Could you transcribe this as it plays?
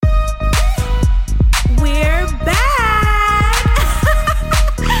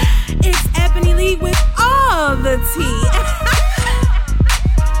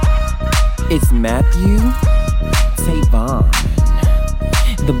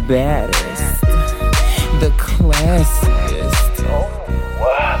baddest, the classiest. Oh,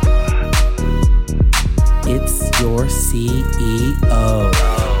 wow. It's your CEO,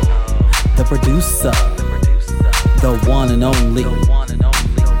 the producer, the one and only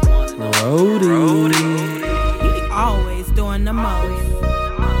Brody. He always doing the most.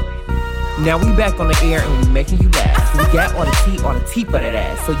 Now we back on the air and we making you laugh. We got all the tea for that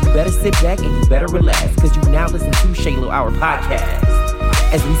ass. So you better sit back and you better relax, cause you now listen to Shady Little Hour podcast.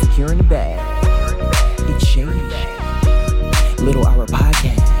 As we secure in the bag, it's Shady Little Hour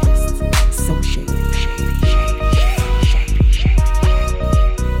podcast. So shady.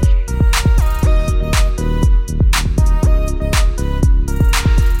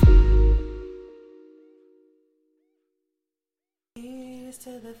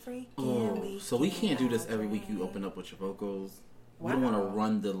 So we can't do this every week. You open up with your vocals. Wow. We don't want to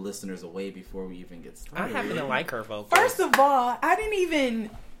run the listeners away before we even get started. I happen to like her vocals. First of all, I didn't even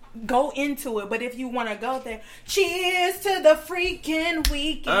go into it, but if you want to go there, cheers to the freaking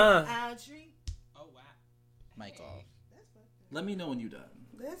weekend. I'll drink. Oh wow! Mic off. Let me know when you're done.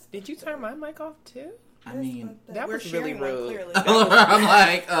 Did you turn my mic off too? I mean, that was really rude. I'm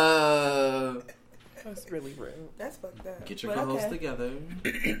like, That's really rude. That's fucked up. Get your co-hosts together.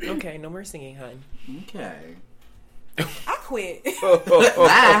 Okay, no more singing, hun. Okay. I quit. It's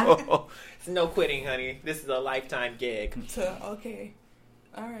no quitting, honey. This is a lifetime gig. Okay.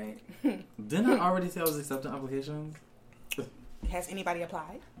 All right. Didn't I already say I was accepting applications? Has anybody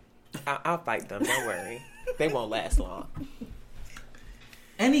applied? I'll fight them. Don't worry. They won't last long.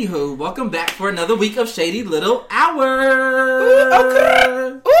 Anywho, welcome back for another week of Shady Little Hour. Ooh,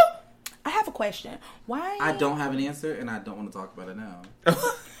 okay. Ooh. I have a question. Why? I don't have an answer, and I don't want to talk about it now.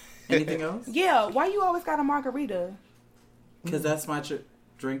 Anything else? Yeah. Why you always got a margarita? Because that's my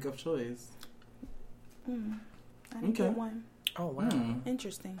drink of choice. I didn't get one. Oh, wow.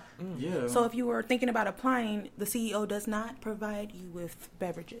 Interesting. Yeah. So if you were thinking about applying, the CEO does not provide you with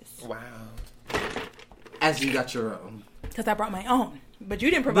beverages. Wow. As you got your own. Because I brought my own. But you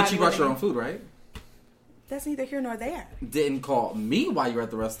didn't provide But you brought your own food, right? That's neither here nor there. Didn't call me while you were at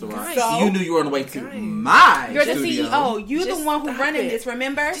the restaurant. So? You knew you were on the way to my You're the studio. CEO. You're Just the one who's running it. this,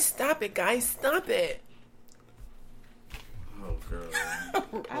 remember? Just stop it, guys. Stop it. Oh, girl.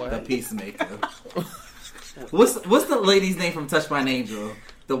 The peacemaker. What's the lady's name from Touched by an Angel?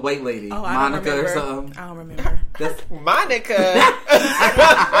 The white lady. Oh, Monica or something? I don't remember. That's... Monica.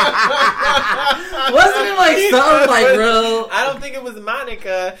 Wasn't it like something like real? I don't think it was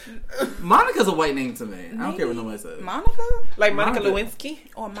Monica. Monica's a white name to me. I don't care what nobody says. Monica? Like Monica Lewinsky?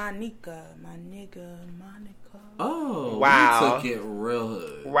 Or Monica. My nigga, Monica. Oh, wow. You took it real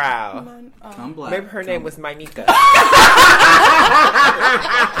hood. Wow. Come black. Maybe her name was Monica.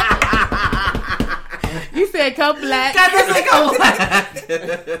 You said come black. God, that's like come black.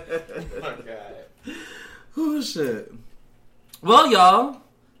 Oh, God. Oh, shit. Well, y'all,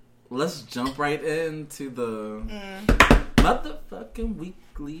 let's jump right into the motherfucking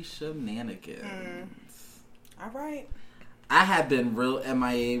weekly shenanigans. All right. I have been real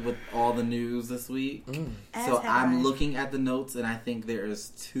MIA with all the news this week. So I'm looking at the notes, and I think there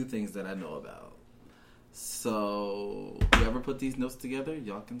is two things that I know about. So whoever put these notes together,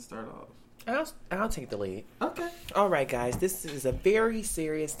 y'all can start off. I'll take the lead. Okay. All right, guys. This is a very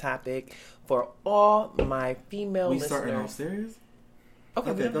serious topic for all my female listeners. Starting off serious?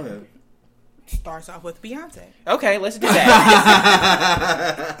 Okay, go ahead. Starts off with Beyonce. Okay, let's do that.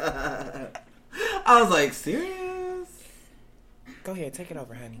 I was like, serious? Go ahead, take it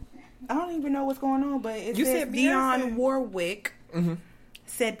over, honey. I don't even know what's going on, but it You says said Beyonce. Dionne Warwick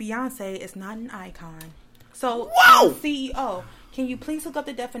said Beyonce is not an icon. So, Whoa! CEO, can you please look up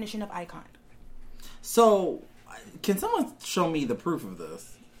the definition of icon? So, can someone show me the proof of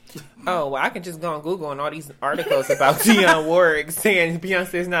this? Oh, well, I can just go on Google and all these articles about Dionne Warwick saying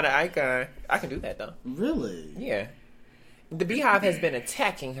Beyonce is not an icon. I can do that, though. Really? Yeah. The Beehive has been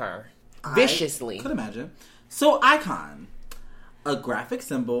attacking her viciously. I could imagine. So, icon. A graphic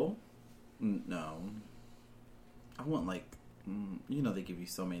symbol. No. I want, like, they give you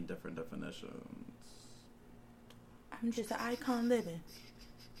so many different definitions. I'm just an icon living.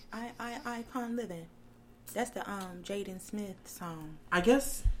 Icon living. That's the Jaden Smith song. I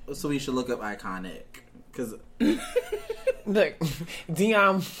guess, so we should look up iconic. Because... Look,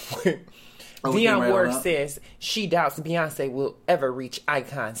 Dionne Warwick says she doubts Beyonce will ever reach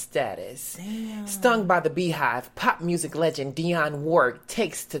icon status. Damn. Stung by the Beehive, pop music legend Dionne Warwick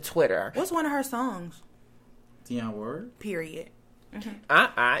takes to Twitter. What's one of her songs? Dionne Warwick? Period.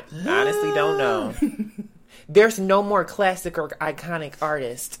 I honestly don't know. There's no more classic or iconic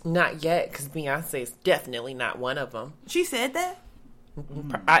artist. Not yet, because Beyonce is definitely not one of them. She said that?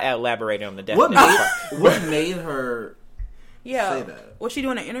 I elaborated on the definition. What made her say that? Was she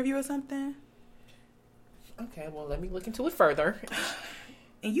doing an interview or something? Okay, well, let me look into it further.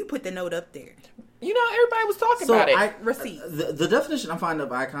 And you put the note up there. You know, everybody was talking about it. Receipt. The definition I'm finding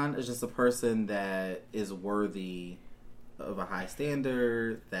of icon is just a person that is worthy of a high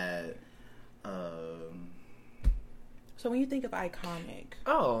standard. That. So when you think of iconic,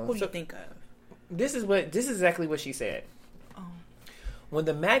 who do you think of? This is exactly what she said. Oh. When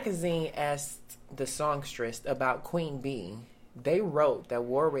the magazine asked the songstress about Queen Bee, they wrote that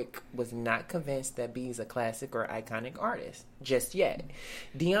Warwick was not convinced that Bee is a classic or iconic artist just yet.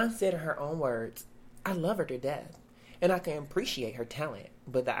 Dionne said in her own words, "I love her to death, and I can appreciate her talent,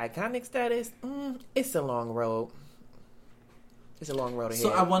 but the iconic status, it's a long road. It's a long road ahead."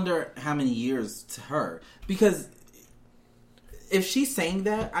 So I wonder how many years to her, because if she's saying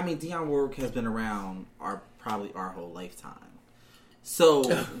that, I mean, Dionne Warwick has been around probably our whole lifetime.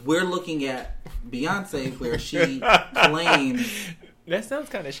 So we're looking at Beyonce, where she claims that sounds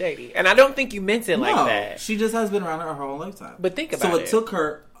kind of shady, and I don't think you meant it like that. She just has been around her whole lifetime. But think about it. So it took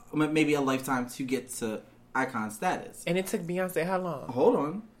her maybe a lifetime to get to icon status, and it took Beyonce how long? Hold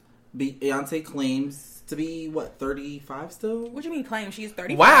on, Beyonce claims to be 35 still. What do you mean claim? She's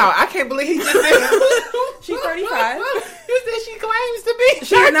 35. Wow, I can't believe he just said she's 35. You said she claims to be.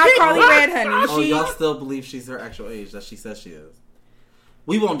 She's not Carly Red, honey. Oh, y'all still believe she's her actual age that she says she is?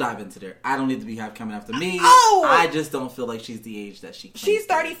 We won't dive into there. I don't need to be coming after me. Oh! I just don't feel like she's the age that she claims. She's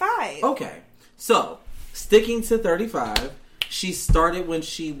 35. Okay. So, sticking to 35, she started when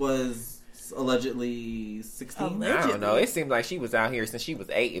she was allegedly 16. I don't know. It seemed like she was out here since she was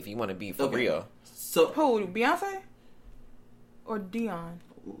 8, if you want to be for real. So who, Beyonce? Or Dionne?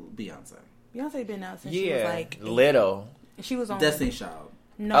 Beyonce. Beyonce been out since she was like 8. Little. She was on Destiny's Child.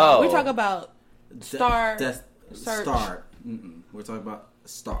 No, we're talking about Star. Star. We're talking about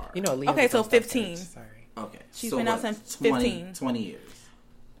Star. You know, okay, so 15. Sorry. Okay. She's been out since 15. 20 years.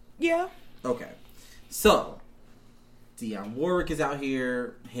 Yeah. Okay. So, Dionne Warwick is out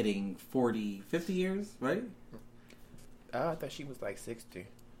here hitting 40, 50 years, right? Oh, I thought she was like 60.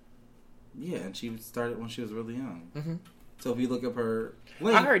 Yeah, and she started when she was really young. Mm-hmm. So if you look up her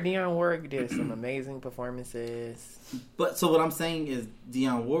I heard Dionne Warwick did some amazing performances. But so what I'm saying is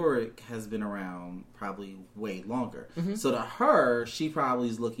Dionne Warwick has been around probably way longer. Mm-hmm. So to her, she probably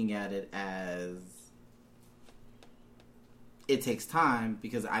is looking at it as it takes time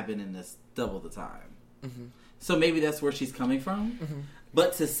because I've been in this double the time. Mm-hmm. So maybe that's where she's coming from. Mm-hmm.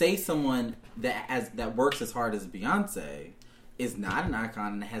 But to say someone that works as hard as Beyonce is not an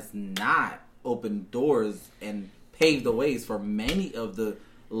icon and has not opened doors and paved the ways for many of the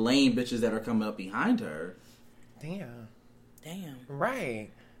lame bitches that are coming up behind her. Damn. Right.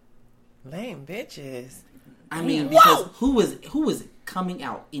 Lame bitches. I mean, because who is coming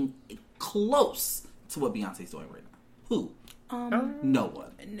out in close to what Beyonce's doing right now? Who? No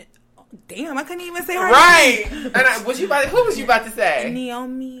one. Damn, I couldn't even say her right. name. And who was you about to say?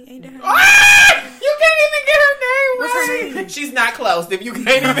 Naomi, ain't that her name? Ah! You can't even get her name. What's her name? She's not close. If you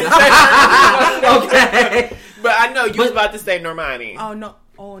can't even say her name. Okay. But I know you was about to say Normani. Oh no.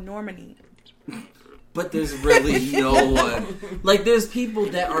 Oh, Normani. But there's really no one. Like, there's people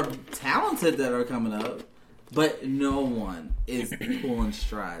that are talented that are coming up, but no one is pulling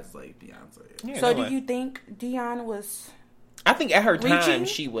strides like Beyonce. Yeah, so do you think Dionne was... I think at her time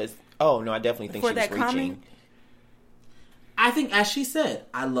she was... Oh, no, I definitely think she was reaching. Comment? I think, as she said,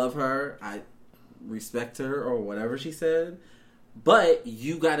 I love her, I respect her, or whatever she said, but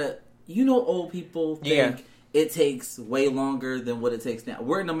you gotta... You know, old people think it takes way longer than what it takes now.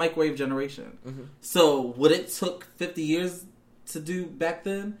 We're in a microwave generation. Mm-hmm. So what it took 50 years to do back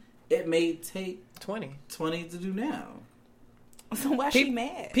then, it may take 20 to do now. So why is she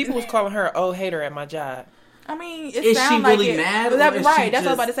mad? People was calling her an old hater at my job. I mean, is she really mad? Right, that's what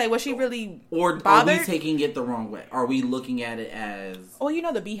I was about to say. Was she really bothered? Are we taking it the wrong way? Are we looking at it as... Well, you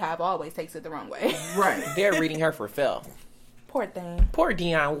know the Beehive always takes it the wrong way. Right. They're reading her for filth. Poor thing. Poor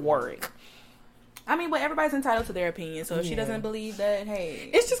Dionne Warwick. I mean, but everybody's entitled to their opinion. So if she doesn't believe that, hey...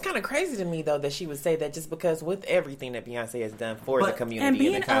 It's just kind of crazy to me, though, that she would say that just because with everything that Beyonce has done for the community... And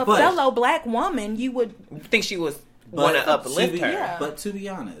being a fellow black woman, you would... think she was want to uplift her. Yeah. But to be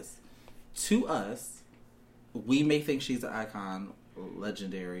honest, to us, we may think she's an icon,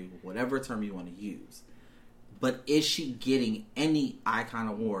 legendary, whatever term you want to use. But is she getting any icon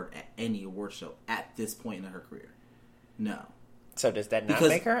award at any award show at this point in her career? No. So does that not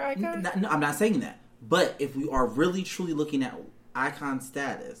make her icon? No, I'm not saying that. But if we are really truly looking at icon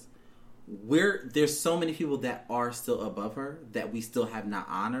status, there's so many people that are still above her that we still have not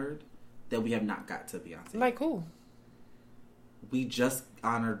honored, that we have not got to Beyonce. Like who? We just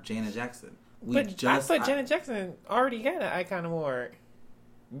honored Janet Jackson. I thought Janet Jackson already got an Icon Award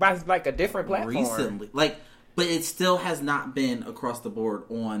by like a different platform recently. But it still has not been across the board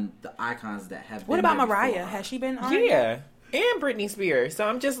on the icons that have. What about Mariah? Before. Has she been on? Yeah. And Britney Spears. So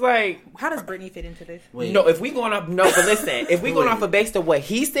I'm just like... How does Britney fit into this? Wait. No, if we going off... No, but listen. If we going off of based on what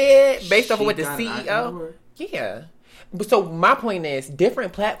he said, based off of what the CEO... Yeah. So my point is,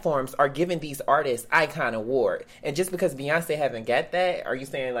 different platforms are giving these artists Icon Award. And just because Beyonce haven't got that, are you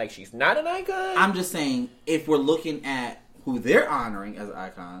saying like she's not an icon? I'm just saying, if we're looking at who they're honoring as an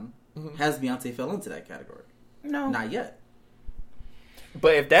icon, has Beyonce fell into that category? No. Not yet.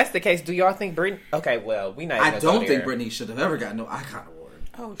 But if that's the case, do y'all think Britney... Okay, well, we not. I don't think Britney should have ever gotten no Icon Award.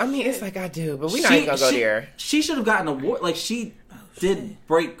 Oh, I mean, it's like I do, but we're not even gonna go there. She should have gotten an award. Like she did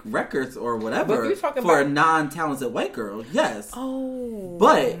break records or whatever for a non-talented white girl. Yes. Oh,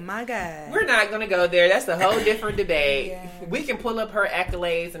 but my God, we're not gonna go there. That's a whole different debate. Yeah. We can pull up her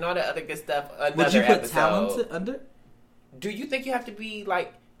accolades and all the other good stuff. Would you put talented under? Do you think you have to be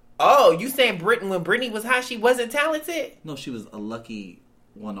like? Oh, you saying when Britney was hot, she wasn't talented? No, she was a lucky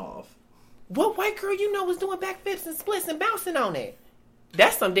one-off. What white girl you know was doing backflips and splits and bouncing on it?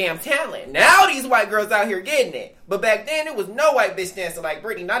 That's some damn talent. Now these white girls out here getting it. But back then, it was no white bitch dancing like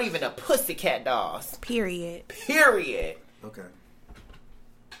Britney. Not even a Pussycat Dolls. Period. Okay.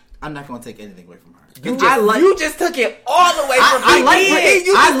 I'm not going to take anything away from her. You just took it all the way from Britney.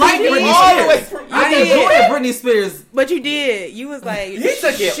 I like Britney Spears. I enjoy Britney Spears. But you did. You was like... You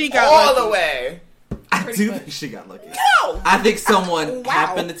took it she got all lucky. The way. I do think she got lucky. No! I think someone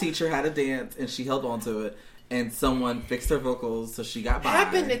happened to teach her how to dance, and she held on to it. And someone fixed her vocals, so she got by.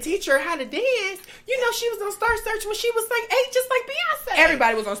 Happened to teach her how to dance. You know, she was on Star Search when she was like 8, just like Beyonce.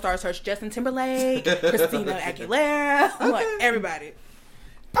 Everybody was on Star Search. Justin Timberlake, Christina Aguilera, like everybody.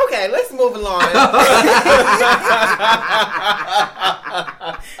 Okay, let's move along.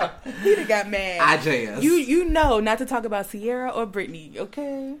 He done got mad. IJS. You know not to talk about Sierra or Britney,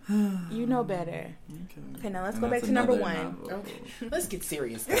 okay? You know better. Okay, now let's go back to number 1. Okay. Let's get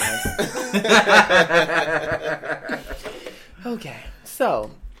serious, guys. Okay,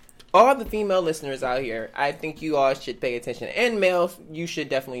 so all the female listeners out here, I think you all should pay attention. And males, you should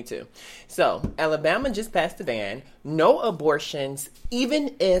definitely too. So, Alabama just passed a ban. No abortions,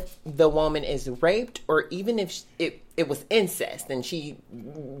 even if the woman is raped or even if it was incest and she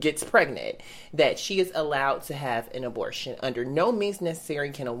gets pregnant, that she is allowed to have an abortion. Under no means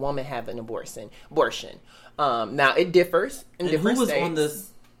necessary can a woman have an abortion. Now, it differs in different states. Who was on this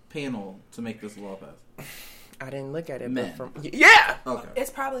panel to make this law pass? I didn't look at it. Men. Yeah. Okay.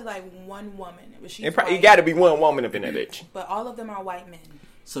 It's probably like one woman. It got to be one woman up in that bitch. But all of them are white men.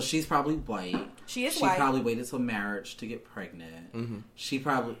 So she's probably white. She is white. She probably waited till marriage to get pregnant. Mm-hmm. She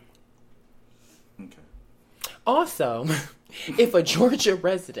probably... Okay. Also, if a Georgia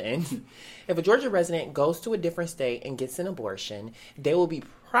resident goes to a different state and gets an abortion, they will be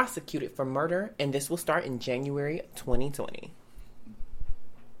prosecuted for murder, and this will start in January 2020.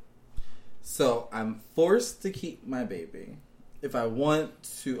 So I'm forced to keep my baby. If I want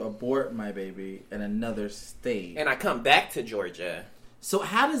to abort my baby in another state, and I come back to Georgia. So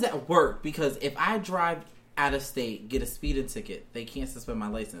how does that work? Because if I drive out of state, get a speeding ticket, they can't suspend my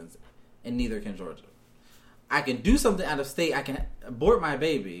license, and neither can Georgia. I can do something out of state. I can abort my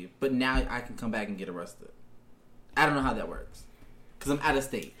baby, but now I can come back and get arrested. I don't know how that works because I'm out of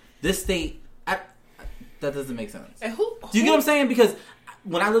state. This state, that doesn't make sense. And do you get what I'm saying? Because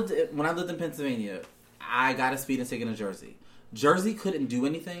when I lived in Pennsylvania, I got a speeding ticket in Jersey. Jersey couldn't do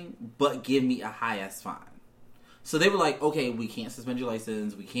anything but give me a high-ass fine. So they were like, okay, we can't suspend your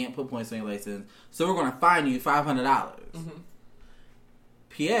license. We can't put points on your license. So we're going to fine you $500. Mm-hmm.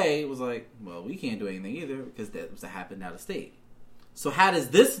 PA was like, well, we can't do anything either because that was happened out of state. So how does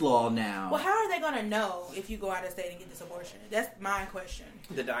this law now... Well, how are they going to know if you go out of state and get this abortion? That's my question.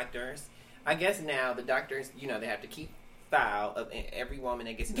 The doctors. I guess now the doctors, they have to keep file of every woman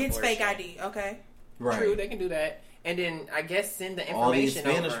that gets an abortion. Gets fake ID, okay. Right. True, they can do that. And then, I guess, send the information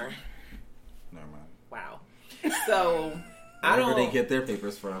over. Never mind. Wow. So, wherever they get their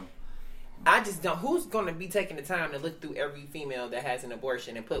papers from. I just don't. Who's going to be taking the time to look through every female that has an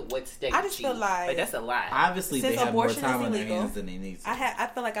abortion and put what state? I just feel like that's a lie. Obviously, they have more time on their hands than they need to. I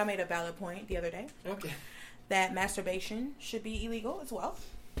feel like I made a valid point the other day. Okay. That masturbation should be illegal as well,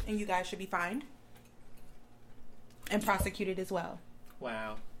 and you guys should be fined and prosecuted as well.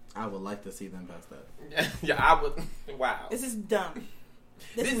 Wow. I would like to see them pass that. Yeah, I would. Wow. This is dumb.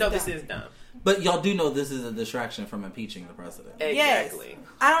 This is dumb. But y'all do know this is a distraction from impeaching the president. Exactly. Yes.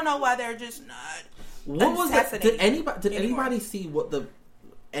 I don't know why they're just not. What was that? Did anybody see what the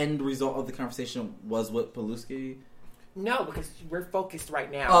end result of the conversation was with Pelosi? No, because we're focused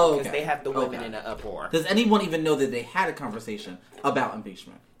right now because they have the women in an uproar. Does anyone even know that they had a conversation about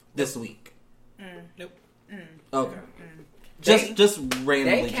impeachment this week? Nope. Okay. Just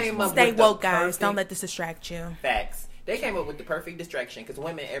randomly. They came up Stay woke, guys. Don't let this distract you. Facts. They came up with the perfect distraction because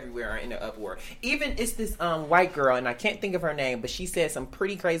women everywhere are in the uproar. Even it's this white girl, and I can't think of her name, but she said some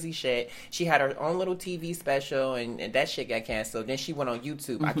pretty crazy shit. She had her own little TV special, and that shit got canceled. Then she went on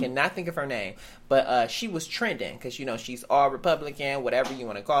YouTube. I cannot think of her name, but she was trending because, you know, she's all Republican, whatever you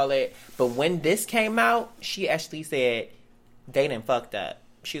want to call it. But when this came out, she actually said they done fucked up.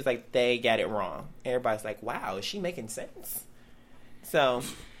 She was like, they got it wrong. Everybody's like, wow, is she making sense? So...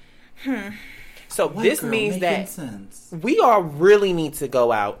 So this means that we all really need to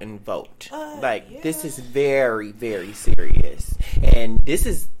go out and vote. This is very, very serious. And this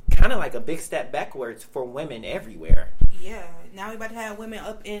is kind of like a big step backwards for women everywhere. Yeah. Now we about to have women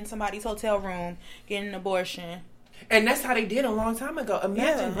up in somebody's hotel room getting an abortion. And that's how they did a long time ago.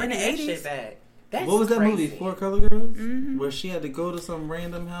 Imagine bringing that shit back. That's what was crazy. That movie, Four Color Girls? Mm-hmm. Where she had to go to some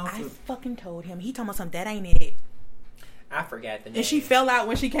random house? I fucking told him. He told me something, that ain't it. I forgot the name. And she fell out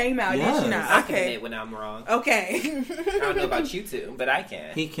when she came out, didn't she not? I can admit when I'm wrong. Okay. I don't know about you two, but I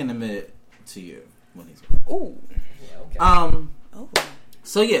can. He can admit to you when he's wrong. Ooh. Yeah, okay.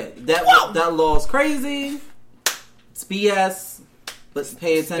 So yeah, that law is crazy. It's BS. But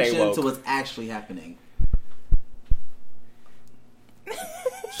pay attention to what's actually happening.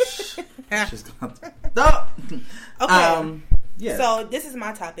 She's gone. No. Okay. Yeah. So this is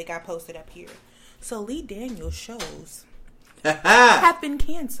my topic I posted up here. So Lee Daniels shows have been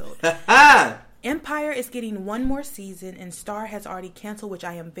canceled. Empire is getting one more season, and Star has already canceled, which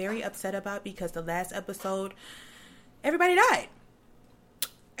I am very upset about because the last episode, everybody died.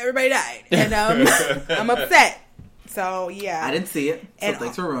 And I'm upset. So yeah, I didn't see it. So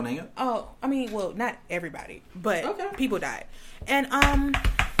thanks for ruining it. Oh, I mean, well, not everybody, but people died. And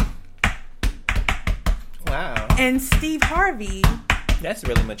wow. And Steve Harvey. That's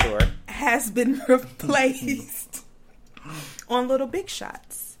really mature. Has been replaced on Little Big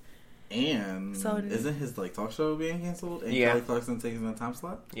Shots. And isn't his talk show being canceled? And Kelly Clarkson taking the time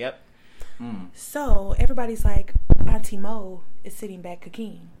slot? Yep. So everybody's like, Auntie Mo is sitting back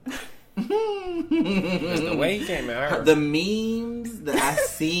cooking. That's the way he came out. The memes that I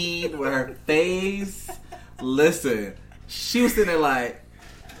seen with her face. Listen, she was sitting there like.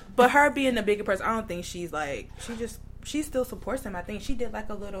 But her being the bigger person, I don't think she's she still supports him. I think she did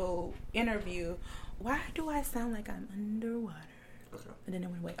a little interview. Why do I sound like I'm underwater? Okay. And then it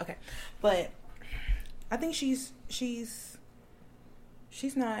went away. Okay. But I think she's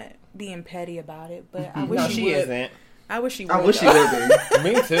not being petty about it, but I wish she would. Isn't. I wish she would. I wish she would be.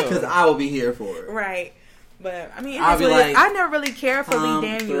 Me too. Because I will be here for it. Right. But I mean, I never really cared for Lee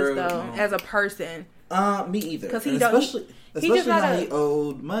Daniels though as a person. Me either. Because especially how he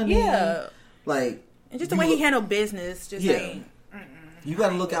owed money. Yeah. And just the way he handled business, you got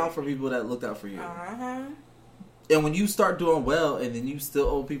to look out for people that looked out for you. And when you start doing well, and then you still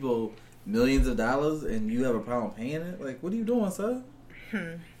owe people millions of dollars, and you have a problem paying it, what are you doing, sir?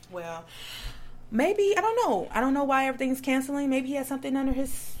 Well, maybe I don't know. I don't know why everything's canceling. Maybe he has something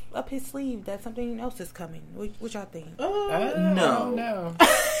up his sleeve that something else is coming. What y'all think? No.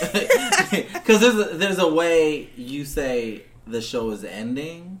 Because there's a way you say the show is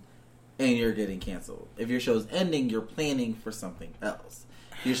ending. And you're getting canceled. If your show's ending, you're planning for something else.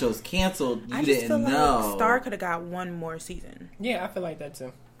 If your show's canceled, you didn't know. Like Star could have got one more season. Yeah, I feel like that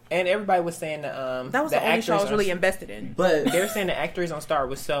too. And everybody was saying that was the only show I was really invested in. But they were saying the actors on Star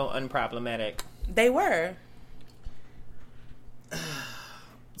was so unproblematic. They were.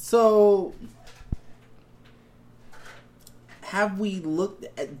 So, have we looked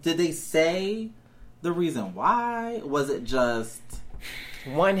at, did they say the reason why? Was it just...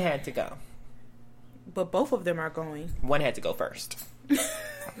 One had to go. But both of them are going. One had to go first.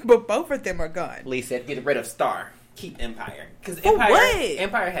 But both of them are gone. Lee said, get rid of Star. Keep Empire. Because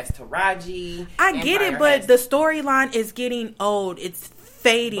Empire has Taraji. I get it, but the storyline is getting old. It's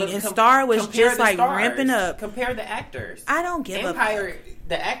fading. And Star was just ramping up. Compare the actors. I don't give Empire,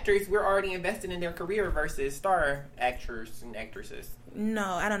 the actors, we're already invested in their career versus Star actors and actresses. No,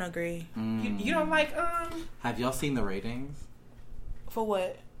 I don't agree. You don't like, Have y'all seen the ratings? For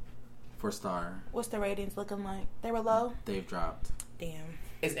what? For Star. What's the ratings looking like? They were low? They've dropped. Damn.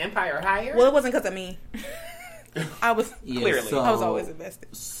 Is Empire higher? Well, it wasn't because of me. I was clearly. I was always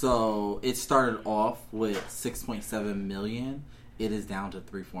invested. So it started off with 6.7 million. It is down to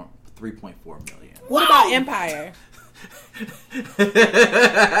 3.4 million. What about Empire?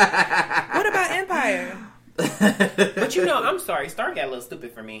 What about Empire? But I'm sorry. Star got a little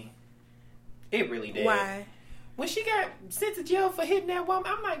stupid for me. It really did. Why? When she got sent to jail for hitting that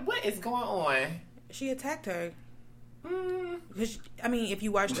woman, I'm like, what is going on? She attacked her. I mean, if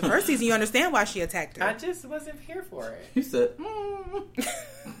you watch the first season, you understand why she attacked her. I just wasn't here for it. You said,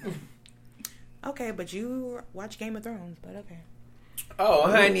 Okay, but you watch Game of Thrones, but okay.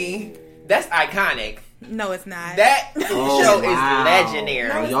 Oh, honey. That's iconic. No, it's not. That show is legendary.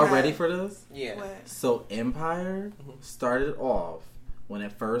 Are y'all ready for this? Yeah. What? So Empire started off when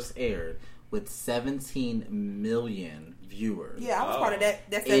it first aired with 17 million viewers. Yeah, I was part of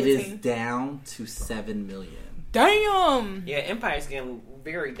that 17. It is down to 7 million. Damn. Yeah, Empire's getting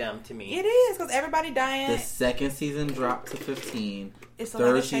very dumb to me. It is, because everybody dying. The second season dropped to 15. It's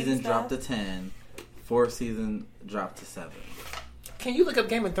Third season dropped to 10. Fourth season dropped to 7. Can you look up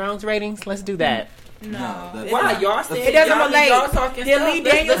Game of Thrones ratings? Let's do that. No. Why? Y'all said it doesn't relate. Y'all talking Did stuff. Lee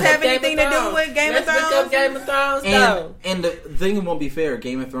Daniels have anything to do with Game of Thrones? Let's look up Game of Thrones, though. And the thing won't be fair.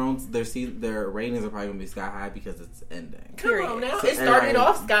 Game of Thrones, their ratings are probably going to be sky high because it's ending. Come on now. So it started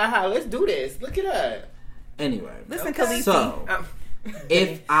off sky high. Let's do this. Look it up. Anyway. Listen, Khaleesi. So,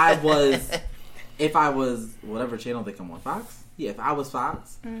 if I was whatever channel they come on, Fox? Yeah, if I was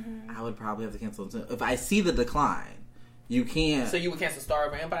Fox, I would probably have to cancel it. If I see the decline, you can't. So you would cancel Star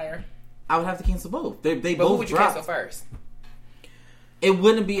over Empire? I would have to cancel both. They but both who would you dropped. cancel first? It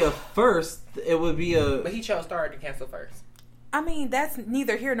wouldn't be a first. It would be a. But he chose Star to cancel first. I mean, that's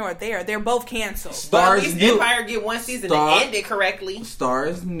neither here nor there. They're both canceled. But at least Empire get one season to end it correctly. Star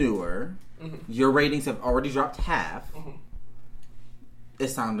is newer. Your ratings have already dropped half.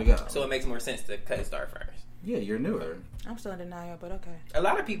 It's time to go. So it makes more sense to cut Star first. Yeah, you're newer. I'm still in denial, but okay. A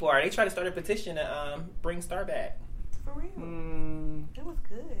lot of people are. They try to start a petition to bring Star back. For real. It was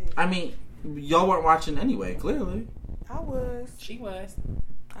good. I mean, y'all weren't watching anyway, clearly. I was. She was.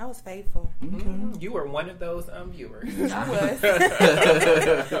 I was faithful. Okay. You were one of those viewers. I was.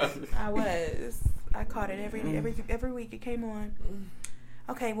 I was. I caught it every week it came on.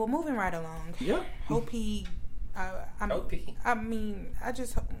 Okay, well, moving right along. Yeah. Hope he. I mean, I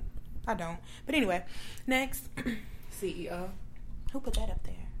don't. But anyway, next. CEO. Who put that up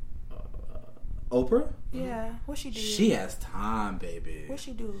there? Oprah? Yeah. What she do? She has time, baby. What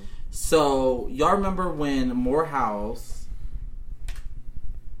she do? So, y'all remember when Morehouse...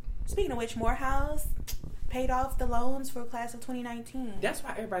 Speaking of which, Morehouse paid off the loans for class of 2019. That's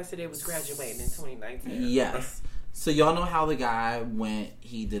why everybody said they was graduating in 2019. Yes. So, y'all know how the guy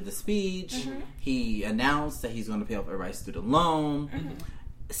he did the speech. He announced that he's going to pay off everybody's student loan.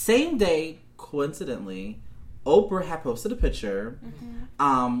 Same day, coincidentally, Oprah had posted a picture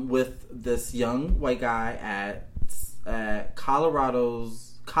with this young white guy at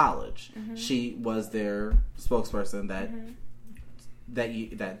Colorado's college. She was their spokesperson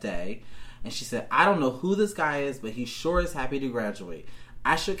that day, and she said, "I don't know who this guy is, but he sure is happy to graduate.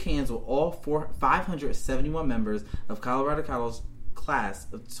 I shook hands with all 571 members of Colorado College class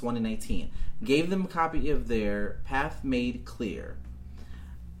of 2019. Gave them a copy of their path made clear."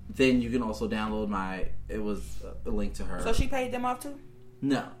 Then you can also download it was a link to her. So she paid them off too?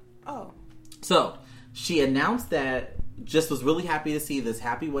 No. Oh. So she announced that, just was really happy to see this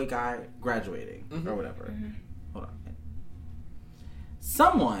happy white guy graduating or whatever. Hold on.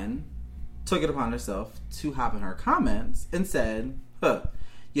 Someone took it upon herself to hop in her comments and said,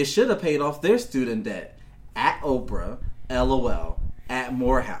 you should have paid off their student debt at Oprah, LOL, at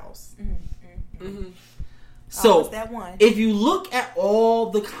Morehouse. So, that one. If you look at all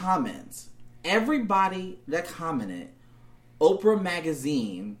the comments, everybody that commented, Oprah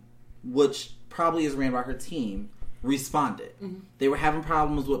Magazine, which probably is ran by her team, responded. They were having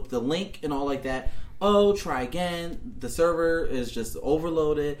problems with the link and all like that. Oh, try again. The server is just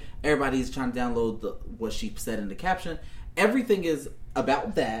overloaded. Everybody's trying to download what she said in the caption. Everything is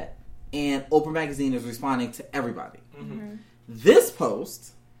about that, and Oprah Magazine is responding to everybody. This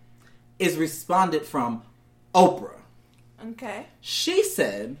post is responded from Oprah. Okay. She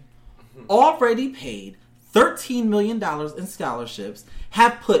said, already paid $13 million in scholarships,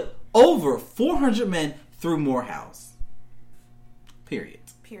 have put over 400 men through Morehouse. Period.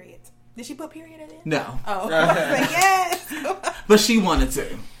 Did she put period in it? No. Oh. Yes. But she wanted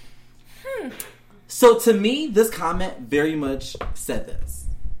to. So to me, this comment very much said this.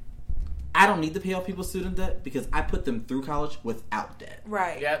 I don't need to pay off people's student debt because I put them through college without debt.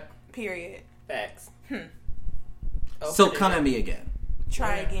 Right. Yep. Period. Facts. So come at me again.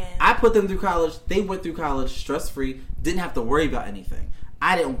 Try again. I put them through college. They went through college stress-free. Didn't have to worry about anything.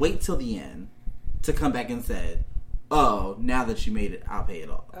 I didn't wait till the end to come back and said, oh, now that you made it, I'll pay it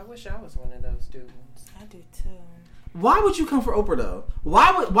off. I wish I was one of those students. I do too. Why would you come for Oprah though?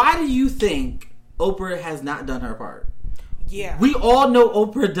 Why do you think Oprah has not done her part? Yeah. We all know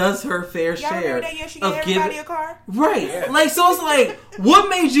Oprah does her fair Y'all share. remember that year she gave everybody a car? Right. Yeah. Like, so it's like, what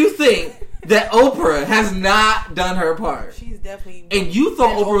made you think that Oprah has not done her part? She's definitely. And you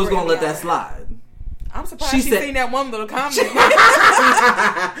thought Oprah was going to let that slide. I'm surprised she seen that one little comment.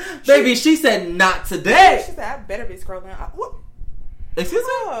 Baby, she said, not today. She said, I better be scrolling. Excuse me?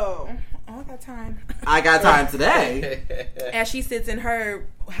 Oh, I got time. I got time today. As she sits in her,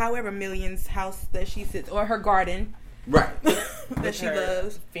 however millions house that she sits, or her garden. Right. that she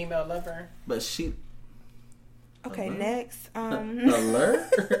loves. Female lover. But she... Okay, next. Alert?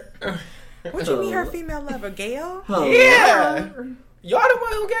 What you mean her female lover? Gail? Yeah. Y'all the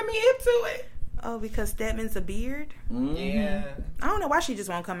one who got me into it. Oh, because Stedman's a beard? Mm-hmm. Yeah. I don't know why she just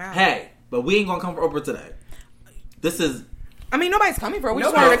won't come out. Hey, but we ain't gonna come for Oprah today. This is... I mean, nobody's coming for her. We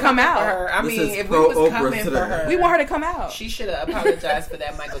just want her to come out. I mean, if we was coming for her... We want her to come out. She should have apologized for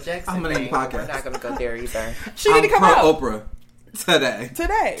that Michael Jackson I'm gonna thing. podcast. We're not gonna go there either. She need to come out. Oprah today.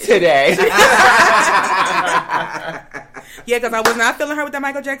 Yeah, because I was not feeling her with that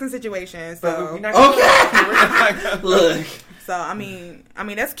Michael Jackson situation. So okay. Look. So I mean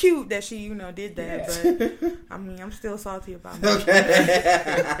that's cute that she did that, but I mean I'm still salty about it.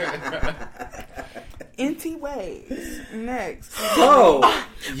 Okay. NT Waves next. Oh,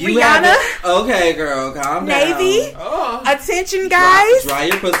 Rihanna. Okay, girl, calm down. Navy. Oh. Attention, guys. Dry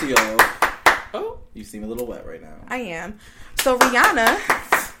your pussy off. Oh, you seem a little wet right now. I am. So Rihanna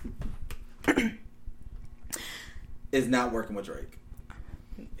is not working with Drake.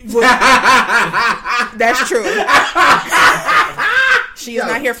 That's true. She is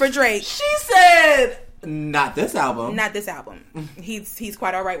not here for Drake. She said, "Not this album. Not this album. He's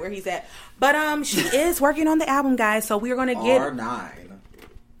quite all right where he's at. But she is working on the album, guys. So we are gonna get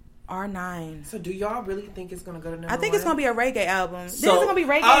R9. So do y'all really think it's gonna go to number 1? I think it's gonna be a reggae album. So, this is gonna be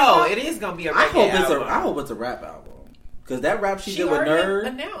reggae. Oh, it is gonna be a reggae album. I hope it's a rap album because that rap she did with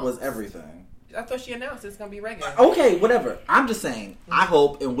Nerd was everything. I thought she announced it's gonna be reggae. Okay, whatever. I'm just saying. I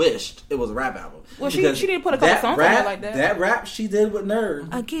hope and wished it was a rap album. Well, she didn't put a couple songs on there like that. That rap she did with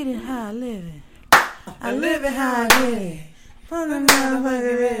Nerd. I get it how I live it. I live it how I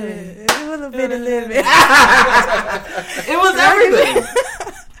live it. It was a bit of living. It was everything.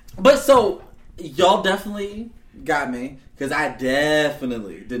 But so y'all definitely got me. Because I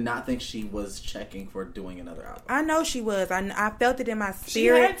definitely did not think she was checking for doing another album. I know she was. I felt it in my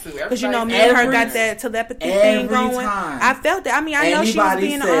spirit. Because, me and her got that telepathy thing going. I felt it. I mean, I know she was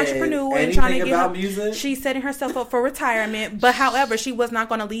being an entrepreneur and trying to get music. She's setting herself up for retirement. But, however, she was not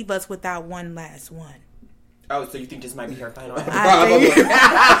going to leave us without one last one. Oh, so you think this might be her final album?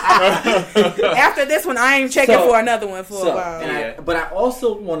 After this one, I ain't checking for another one for a while. But I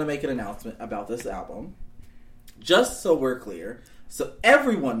also want to make an announcement about this album. Just so we're clear, so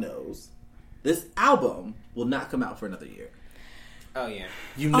everyone knows, this album will not come out for another year. Oh, yeah.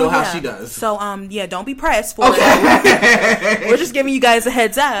 You know how she does. So, don't be pressed for it. We're just giving you guys a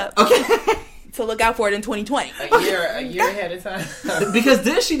heads up. Okay. To look out for it in 2020. A year ahead of time. Because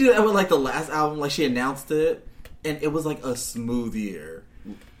didn't she do that with, like, the last album? Like, she announced it, and it was, like, a smooth year.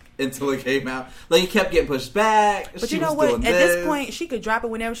 Until it came out. Like, it kept getting pushed back. But you know what? At this point, she could drop it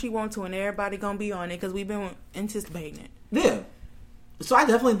whenever she wants to, and everybody gonna be on it because we've been anticipating it. Yeah. So I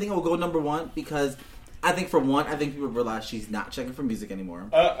definitely think it will go number 1 because I think for 1, I think people realize she's not checking for music anymore.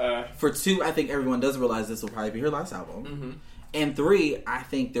 For 2, I think everyone does realize this will probably be her last album. Mm-hmm. And 3, I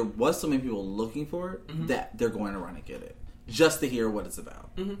think there was so many people looking for it that they're going to run and get it just to hear what it's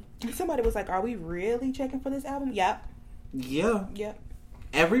about. Mm-hmm. Somebody was like, "Are we really checking for this album?" Yep. Yeah. Yep.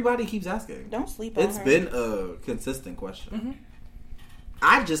 Everybody keeps asking. Don't sleep on her. It's been a consistent question. Mm-hmm.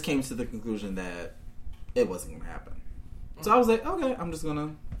 I just came to the conclusion that it wasn't going to happen. So I was like, okay, I'm just going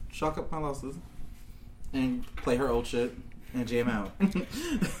to chalk up my losses and play her old shit and jam out.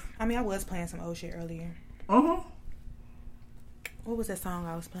 I mean, I was playing some old shit earlier. Uh-huh. What was that song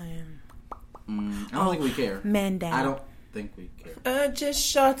I was playing? I don't think we care. Men Down. I don't think we care. I just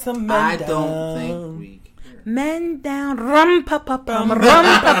shot some men down. I don't think we care. Men Down, rum pa pa pum, rum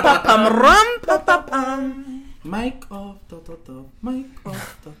pa pa pum, rum pa pa pum. Mic off, mic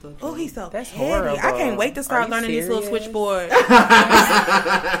off, Oh, he's so That's heavy. horrible. I can't wait to start learning these little switchboards.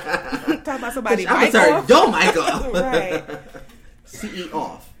 Talk about somebody. I'm sorry, yo, mic off. Right. CE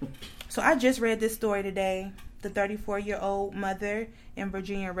off. So I just read this story today. The 34-year-old mother in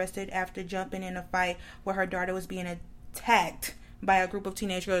Virginia arrested after jumping in a fight where her daughter was being attacked by a group of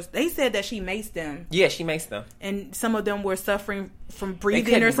teenage girls. They said that she maced them. Yeah, she maced them. And some of them were suffering from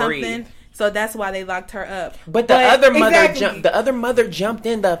breathing or something. Breathe. So that's why they locked her up. But the other mother jumped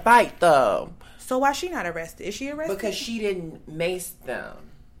in the fight though. So why she not arrested? Is she arrested? Because she didn't mace them.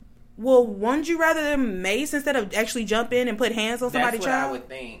 Well, wouldn't you rather them mace instead of actually jump in and put hands on somebody's child? That's what I would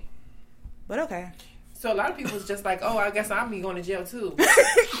think. But okay. So a lot of people was just like, oh, I guess I'll be going to jail too.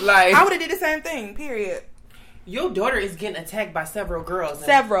 Like, I would have did the same thing, period. Your daughter is getting attacked by several girls.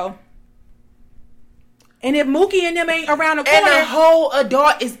 Several. And if Mookie and them ain't around the corner... And the whole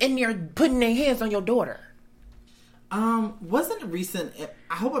adult is in there putting their hands on your daughter. Wasn't it recent...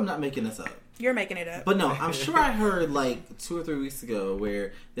 I hope I'm not making this up. You're making it up. But no, I'm sure I heard like 2 or 3 weeks ago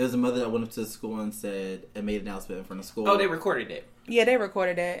where there was a mother that went up to the school and said... and made an announcement in front of school. Oh, they recorded it. Yeah, they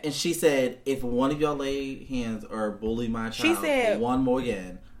recorded that. And she said, if one of y'all lay hands or bully my child one more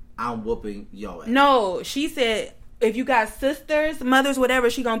again, I'm whooping y'all ass. No, she said, if you got sisters, mothers,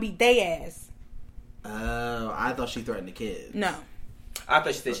 whatever, she gonna beat they ass. Oh, I thought she threatened the kids. No. I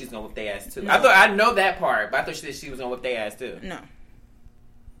thought she said she was gonna whip their ass too. No. I know that part, but I thought she said she was gonna whip their ass too. No.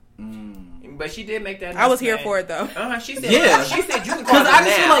 But she did make that. I was here for it though. She said, yeah. She said you can call because I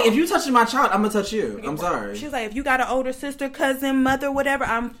just feel like if you touching my child, I'm gonna touch you. I'm sorry. She's like, if you got an older sister, cousin, mother, whatever,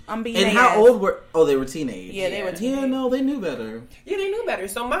 I'm being. And how old were? Oh, they were teenage. Yeah, they were. Teenage. Yeah, no, they knew better. Yeah, they knew better.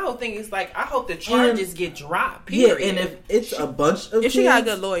 So my whole thing is like, I hope the charges get dropped. Period. Yeah, and if it's a bunch of if she got a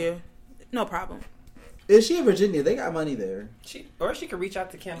good lawyer, no problem. Is she in Virginia? They got money there. She could reach out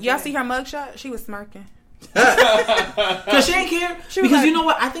to Kim. Y'all see her mugshot? She was smirking. Because she ain't care. Because like, you know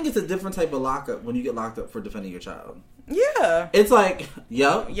what? I think it's a different type of lockup when you get locked up for defending your child. Yeah. It's like,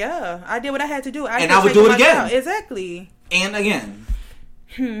 yo. Yeah. I did what I had to do. And I would do it again. Child. Exactly. And again.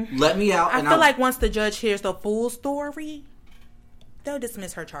 Let me out. I feel like once the judge hears the full story, they'll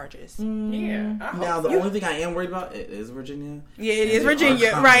dismiss her charges. Yeah. Now, the only thing I am worried about, it is Virginia. Yeah, it is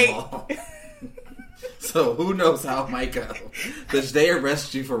Virginia. Right. So who knows how it might go. Because they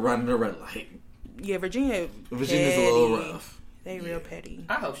arrest you for running a red light. Yeah, Virginia's a little rough. They real petty.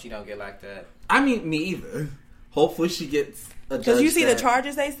 I hope she don't get like that. I mean, me either. Hopefully she gets a judge. Because you see the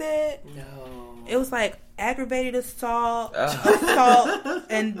charges they said? No. It was like aggravated assault,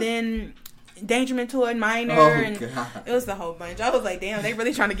 and then endangerment to a minor. God. It was the whole bunch. I was like, damn, they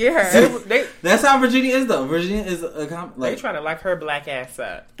really trying to get her. That's how Virginia is, though. Virginia is they trying to lock her black ass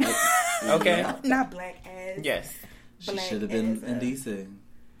up. Okay? Not black ass. Yes. She should have been in D.C.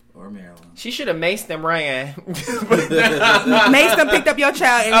 or Maryland. She should have maced them, Ryan. Maced them, picked up your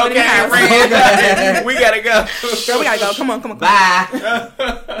child, and went in the house. Okay. We gotta go. Girl, we gotta go. Come on.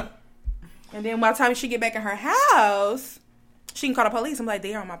 Bye. And then by the time she get back in her house, she can call the police. I'm like,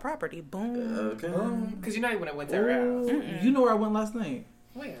 they are on my property. Boom. Okay. Because you know when I went to her house. You know where I went last night?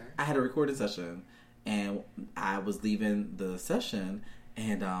 Where? I had a recording session, and I was leaving the session,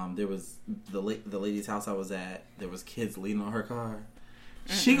 and there was the lady's house I was at. There was kids leaning on her car.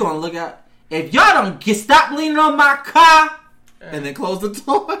 She gonna look out. If y'all don't stop leaning on my car, and then close the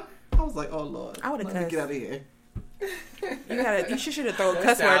door. I was like, oh Lord, I would have let me get out of here. You should have thrown a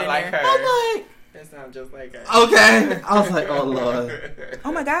cuss word in like there. Her. I'm like, that sounds just like her. Okay, I was like, oh Lord.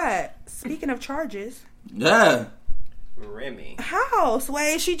 Oh my God. Speaking of charges, yeah, Remy. How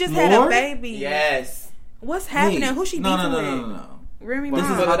Sway? She just had a baby. Yes. What's happening? Who she beefing with? No. Remy. This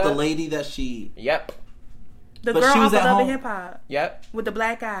is about the lady that she. Yep. The girl off of Love and Hip Hop. Yep. With the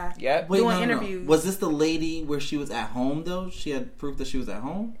black eye. Yep. Wait, doing interviews. Was this the lady where she was at home though? She had proof that she was at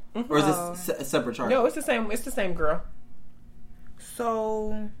home, or is this a separate charge? No, it's the same. It's the same girl.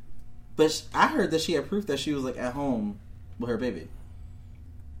 So. But I heard that she had proof that she was like at home with her baby.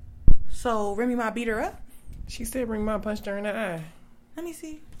 So Remy Ma beat her up. She said Remy Ma punched her in the eye. Let me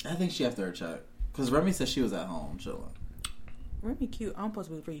see. I think she after her check because Remy said she was at home chilling. Remy cute. I'm supposed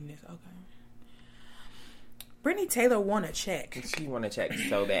to be reading this. Okay. Brittany Taylor won a check. She won a check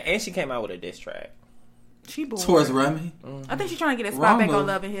so bad, and she came out with a diss track. She bored. Towards Remy. I think she's trying to get a spot back on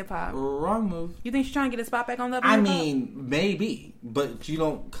Love and Hip Hop. Wrong move. You think she's trying to get a spot back on Love and Hip Hop? I mean, maybe, but you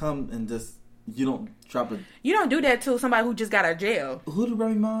don't come and just you don't drop a. You don't do that to somebody who just got out of jail. Who did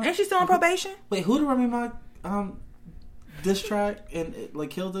Remy Ma? Ain't she still on probation? Wait, who did Remy Ma diss track and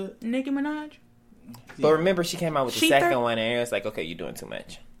killed it? Nicki Minaj. Yeah. But remember, she came out with the second one, and it was like, okay, you're doing too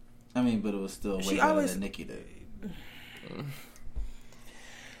much. I mean, but it was still way better than Nicki did.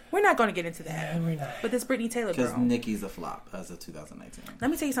 We're not going to get into that. No, we're not. But this Brittany Taylor girl. Because Nicki's a flop as of 2019. Let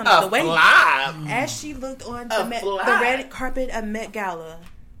me tell you something. The way flop. As she looked on the red carpet at Met Gala.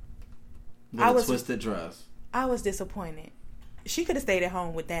 With a twisted dress. I was disappointed. She could have stayed at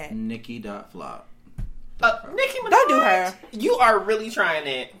home with that. Nicki.flop. Nicki Minaj. Don't do her. You are really trying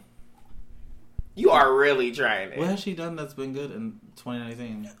it. You are really trying it. What has she done that's been good in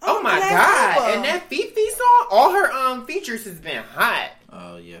 2019? Oh my God. And that Fifi song, all her features has been hot.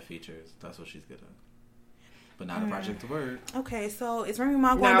 Oh, yeah, features. That's what she's good at. But not a project of word. Okay, so is Remy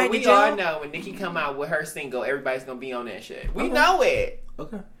Ma going back to jail? We all know when Nicki come out with her single, everybody's going to be on that shit. We know it.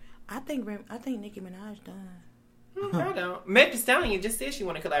 Okay. I think Nicki Minaj done. I don't. Meg Thee Stallion just said she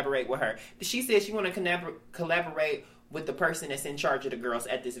want to collaborate with her. She said she want to collaborate with the person that's in charge of the girls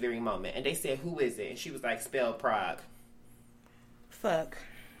at this very moment. And they said, who is it? And she was like, Spell Prague. Fuck.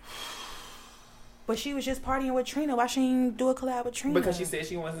 But she was just partying with Trina. Why she didn't do a collab with Trina? Because she said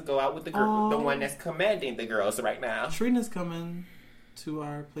she wants to go out with the girl, the one that's commanding the girls right now. Trina's coming to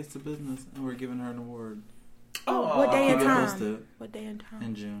our place of business, and we're giving her an award. Oh, what day and time? What day and time?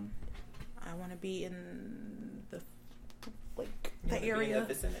 In June. I want to be in the area, in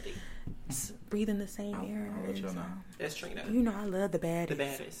the vicinity, breathing the same air. That's Trina. You know, I love the baddest. The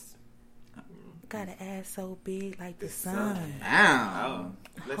baddest. Got an ass so big like the sun. Wow.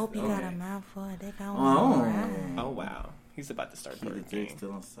 I hope you got a mouth for a dick on. Oh wow, he's about to start the dick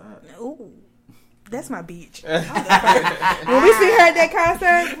still inside. Ooh. That's my beach. When we see her at that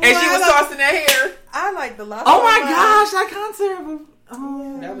concert, and she was tossing that hair. I like the love. Oh my gosh, that concert!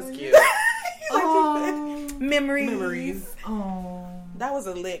 Oh, that was cute. Memories. Oh, that was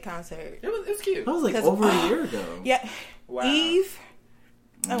a lit concert. It was cute. That was like over a year ago. Yeah. Wow. Eve.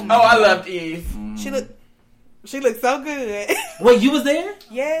 Oh, I loved Eve. She looked so good. Wait, you was there?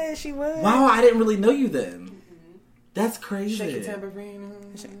 Yeah, she was. Wow, I didn't really know you then. That's crazy. Shake your tambourine.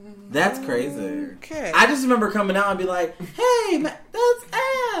 That's crazy. Okay. I just remember coming out and be like, "Hey, that's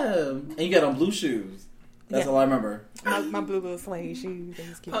Em," and you got on blue shoes. That's all I remember. My blue little suede shoes. They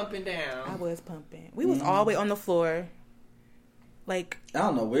was cute. Pumping down. I was pumping. We was all the way on the floor. Like, I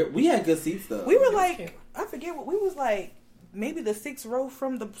don't know. We had good seats though. We were like, I forget what we was like. Maybe the 6th row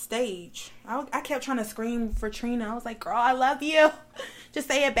from the stage. I kept trying to scream for Trina. I was like, "Girl, I love you. Just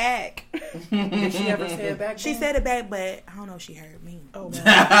say it back." Did she ever say it back? She said it back, but I don't know if she heard me. Oh,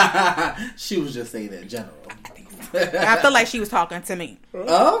 she was just saying it in general. I think so. I feel like she was talking to me.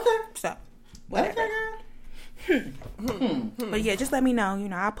 Oh, okay. So, whatever. But yeah, just let me know. You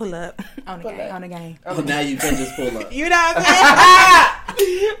know, I'll pull up on the game. Oh, now you can just pull up. You know what I'm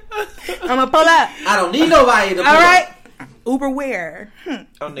saying? I'm gonna pull up. I don't need nobody to pull All right. up. Uber where?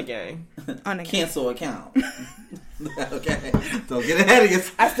 On the game. On the game. Cancel account. Okay. Don't get ahead of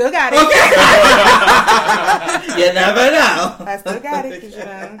yourself. I still got it. Okay. You never know. I still got it. 'Cause, you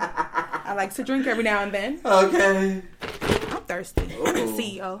know, I like to drink every now and then. Okay. I'm thirsty. Ooh,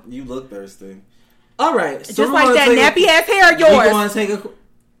 CEO. You look thirsty. All right. So just like that nappy ass hair of yours. You want to take a...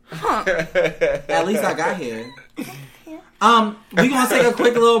 Huh. At least I got hair. We gonna take a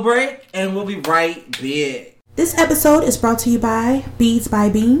quick little break, and we'll be right back. This episode is brought to you by Beads by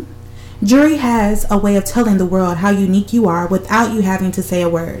Beam. Jewelry has a way of telling the world how unique you are without you having to say a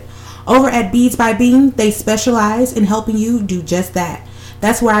word. Over at Beads by Beam, they specialize in helping you do just that.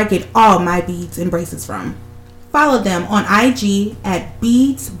 That's where I get all my beads and bracelets from. Follow them on IG at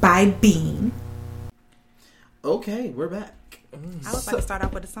Beads by Beam. Okay, we're back. I was about to start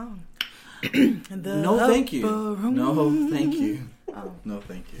off with a song. No, thank you. No, thank you. Oh. No,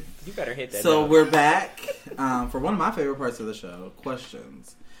 thank you. You better hit that. So we're back for one of my favorite parts of the show,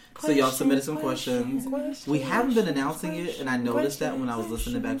 questions. So y'all submitted some questions. We haven't been announcing it, and I noticed that when I was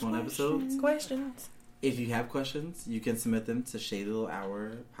listening back on episodes. Questions. If you have questions, you can submit them to Shady Little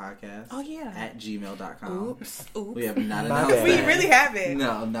Hour Podcast at gmail.com. Oops. We have not announced that. We really haven't.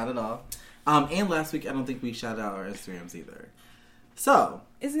 No, not at all. And last week, I don't think we shouted out our Instagrams either. So.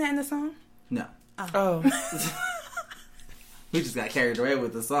 Isn't that in the song? No. Oh. We just got carried away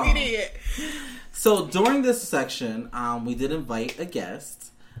with the song. We did. So during this section, we did invite a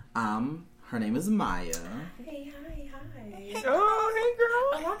guest. Her name is Maya. Hey, hi. Oh, hey, girl.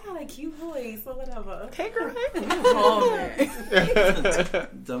 Oh, I got a cute voice, or whatever. Hey, girl.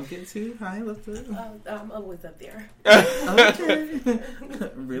 Don't get too high lifted. I'm always up there. Okay.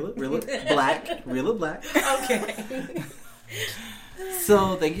 Reel it black. Okay.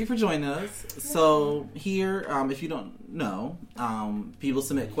 So thank you for joining us. So here, if you don't know, people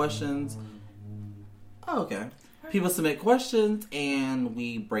submit questions. Oh, okay. People submit questions, and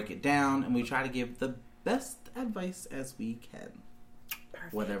we break it down, and we try to give the best advice as we can.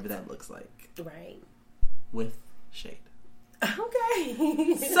 Perfect. Whatever that looks like. Right. With shade.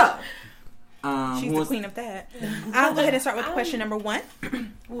 Okay. So. She's the queen of that. I'll go ahead and start with question number 1.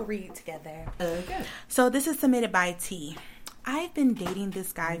 We'll read together. Okay. So this is submitted by T. I've been dating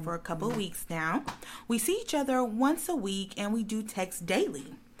this guy for a couple of weeks now. We see each other once a week and we do text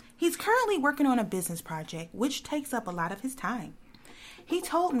daily. He's currently working on a business project, which takes up a lot of his time. He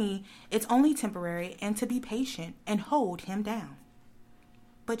told me it's only temporary and to be patient and hold him down.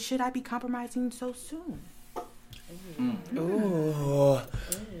 But should I be compromising so soon? Ooh.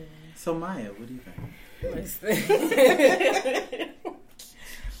 So Maya, what do you think?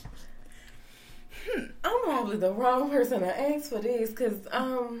 I'm probably the wrong person to ask for this because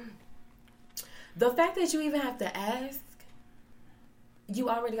the fact that you even have to ask, you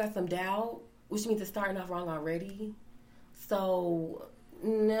already got some doubt, which means it's starting off wrong already. So,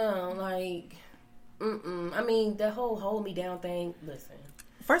 no, like, I mean, the whole hold me down thing, listen.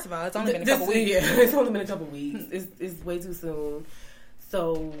 First of all, it's only been a couple weeks. Yeah, it's only been a couple weeks. It's way too soon.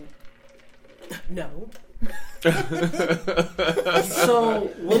 So, no.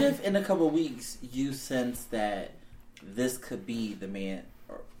 So, what if in a couple weeks you sense that this could be the man?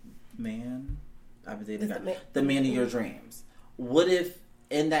 I've been dating the man of your dreams. What if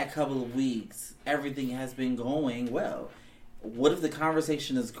in that couple of weeks everything has been going well? What if the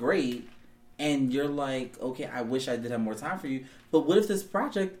conversation is great and you're like, okay, I wish I did have more time for you, but what if this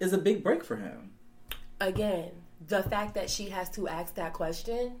project is a big break for him? Again, the fact that she has to ask that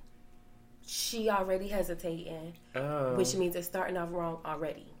question, she already hesitating, which means it's starting off wrong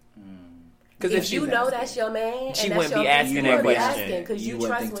already. Because if you know that's your man, she and wouldn't that's be asking that question because you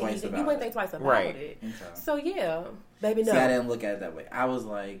trust what he did. You wouldn't think twice about it. Okay. So yeah, baby, no. See, I didn't look at it that way. I was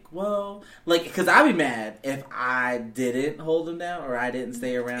like, well, like, because I'd be mad if I didn't hold him down or I didn't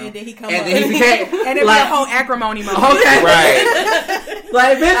stay around, and then he come up. And then he became, and it like, was a whole acrimony moment. Okay, right?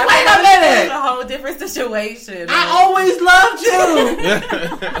 Like, bitch, wait a minute. It's a whole different situation. I always loved you.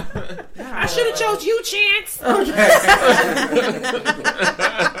 I should have chose you, Chance.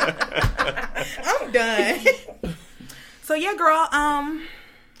 I'm done. So yeah, girl.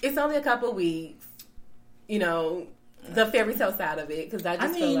 It's only a couple weeks. You know, the fairy tale side of it, because I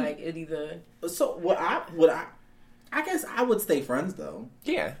just feel like it either. So I guess I would stay friends though.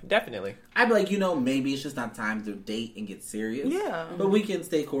 Yeah, definitely. I'd be like, maybe it's just not time to date and get serious. Yeah, but we can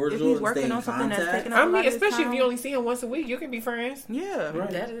stay cordial. If he's and working stay on in something contact. that's taking up a lot of especially time. if you only see him once a week, you can be friends. Yeah, right.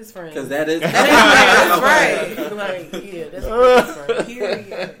 That is friends. Because that is that's right. Like, yeah, that's friends.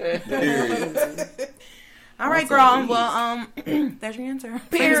 Period. All right, girl. Well, there's your answer.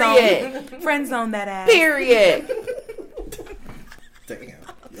 Period. Friend zone that ass. Period. Damn,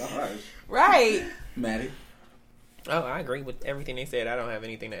 y'all harsh. Right, Maddie. Oh, I agree with everything they said. I don't have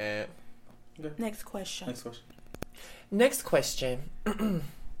anything to add. Next question. Next question.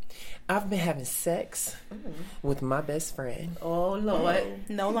 I've been having sex with my best friend. Oh, Lord.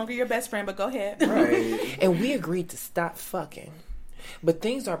 No longer your best friend, but go ahead. Right. And we agreed to stop fucking. But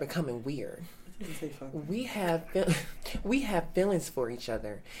things are becoming weird. We have feelings for each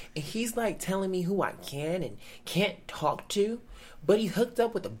other. And he's like telling me who I can and can't talk to. But he hooked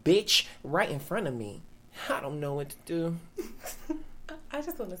up with a bitch right in front of me. I don't know what to do. I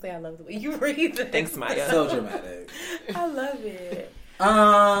just want to say I love the way you read this. Thanks, Maya. So dramatic. I love it.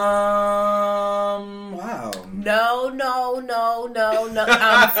 Wow. No.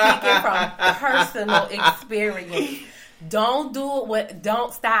 I'm speaking from personal experience. Don't do it.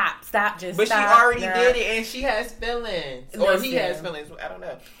 Don't stop. Stop. Just but stop. She already did it, and she has feelings. Or he has feelings. I don't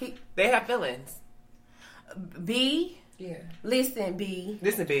know. They have feelings. B. Yeah. Listen, B.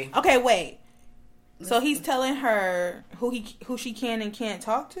 Listen, B. Okay, wait. So he's telling her who she can and can't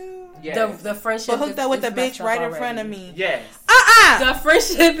talk to? Yes. The friendship But hooked up with the bitch right in front of me. Yes. The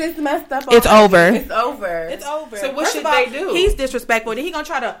friendship is messed up. It's over. It's over. It's over. So what First should of all, they do? He's disrespectful. Then he gonna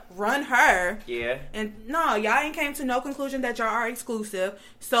try to run her. Yeah. And no, y'all ain't came to no conclusion that y'all are exclusive.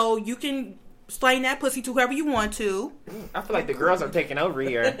 So you can slang that pussy to whoever you want to. I feel like the girls are taking over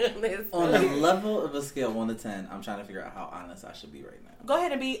here. On a level of a scale 1 to 10, I'm trying to figure out how honest I should be right now. Go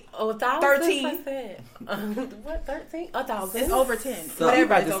ahead and be 13. What, 13? 1,000. It's over 10. So, Whatever.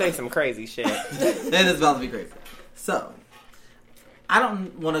 About to say some crazy shit. Then it's about to be crazy. So, I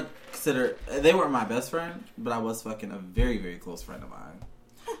don't want to consider... They weren't my best friend, but I was fucking a very, very close friend of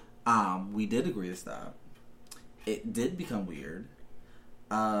mine. We did agree to stop. It did become weird.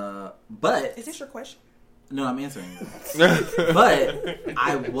 But... Is this your question? No, I'm answering. But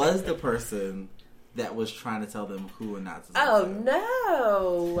I was the person that was trying to tell them who and not to say. Oh,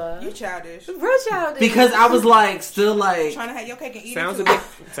 no. You childish. Real childish. Because I was like, still like... Trying to have your cake and eat Sounds it.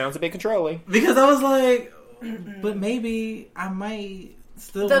 a bit controlling. Because I was like, but maybe I might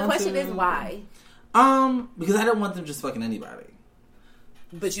still The want question to... is why? Because I don't want them just fucking anybody.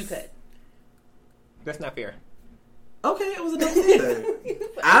 But you could. That's not fair. Okay, it was a double standard.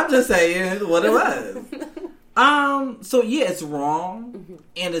 I'm just saying what it was. So yeah, it's wrong,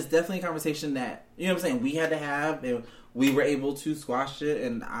 and it's definitely a conversation that, you know what I'm saying, we had to have, and we were able to squash it,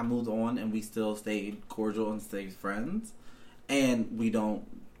 and I moved on, and we still stayed cordial and stayed friends, and we don't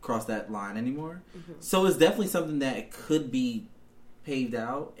cross that line anymore. So it's definitely something that could be paved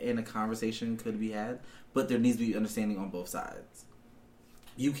out, and a conversation could be had, but there needs to be understanding on both sides.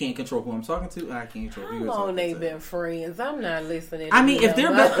 you can't control who I'm talking to, and I can't control who you're talking to. How long they been friends? I'm not listening. I mean, if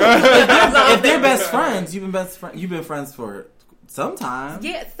they're best friends, you've been friends for some time.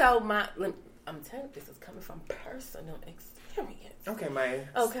 Yeah. So I'm telling you, this is coming from personal experience. Okay, Maya.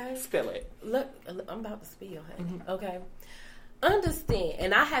 Okay. Spill it. Look, I'm about to spill, honey. Mm-hmm. Okay. Understand,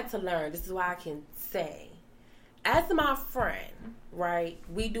 and I had to learn. This is why I can say, as my friend, right?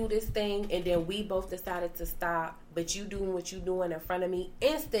 We do this thing, and then we both decided to stop. But you doing what you doing in front of me,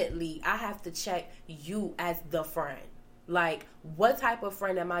 instantly, I have to check you as the friend. Like, what type of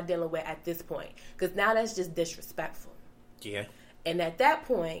friend am I dealing with at this point? Because now that's just disrespectful. Yeah. And at that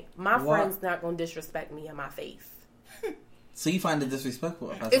point, my friend's not gonna disrespect me in my face. So you find it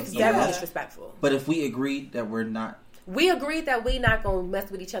disrespectful? It's very disrespectful. But if we agreed that we're not... We agreed that we're not going to mess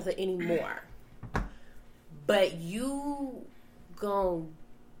with each other anymore. But you going to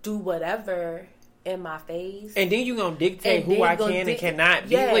do whatever in my face. And then you going to dictate who I can and cannot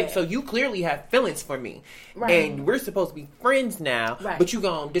be with. So you clearly have feelings for me. Right. And we're supposed to be friends now. Right. But you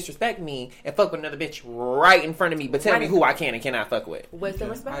going to disrespect me and fuck with another bitch right in front of me. But tell me who I can and cannot fuck with. What's the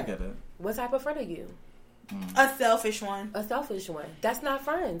respect? I get it. What type of friend are you? A selfish one. A selfish one. That's not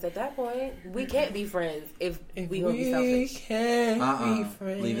friends at that point. We can't be friends if we gonna be selfish. Be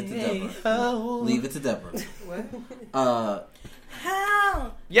friends. Leave it to Deborah. Leave it to Deborah. What?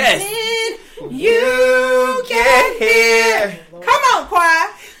 How? Yes. Did you get here? Come on, choir.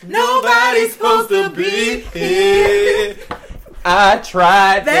 Nobody's supposed to be here. I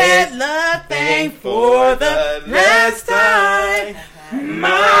tried that love thing for the last time. My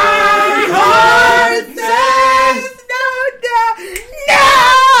heart says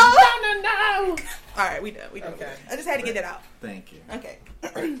no. All right, we done. Okay. I just had to get that out. Thank you. Okay.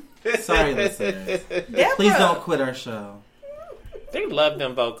 Sorry, listeners. Please don't quit our show. They love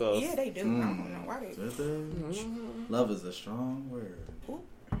them vocals. Yeah, they do. I don't know why they. Love is a strong word. Ooh,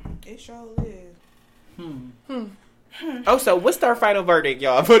 it sure is. Oh, so what's our final verdict,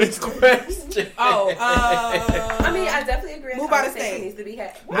 y'all, for this question? I mean, I definitely agree. Move out of state needs to be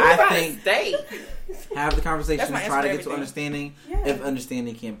had. I think have the conversation, try to get to understanding. Yeah. If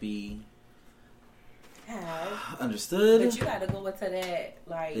understanding can't be understood, but you got to go into that,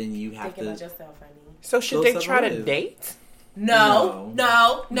 like, then you have thinking to about yourself, honey. So should they try to date? No.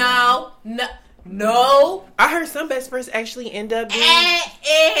 I heard some best friends actually end up doing.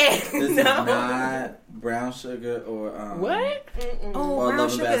 This is not Brown Sugar or what? Oh, Brown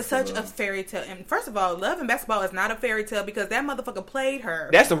Sugar is such a fairy tale. And first of all, Love and Basketball is not a fairy tale because that motherfucker played her.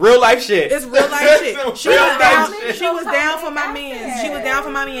 That's some real life shit. It's real life shit. She was down for my mans. She was down for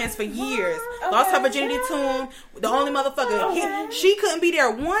my mans for years. Okay. Lost her virginity to him. The only motherfucker. She couldn't be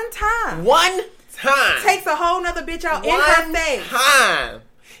there one time. One time. Takes a whole nother bitch out in her face. Time.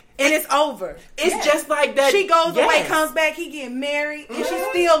 And it's over. It's just like that. She goes away, comes back, he get married, and she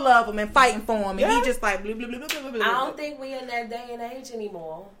still love him and fighting for him. And he just like, blah, blah, blah, blah, blah, blah. I don't think we in that day and age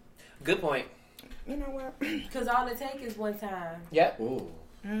anymore. Good point. You know what? Because all it takes is one time. Yep. Ooh.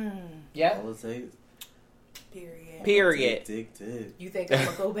 Yep. All it takes. Period. Dick. You think I'm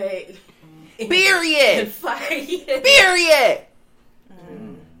going to go back? Period. Period.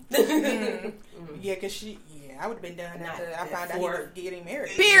 Yeah, because she... I would have been done after I found out he was getting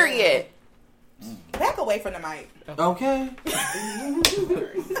married. Period. Back away from the mic. Okay.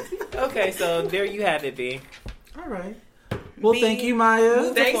 Okay, so there you have it, B. All right. Well, thank you,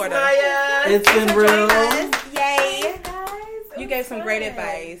 Maya. Thanks, Maya. It's been real. Yay. You gave some great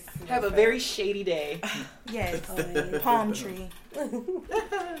advice. Have a very shady day. Yes. Palm tree.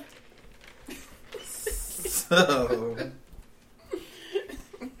 So...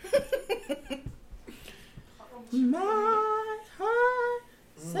 My heart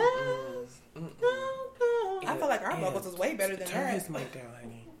says no. I feel like our vocals is way better than Turn that. his mic down,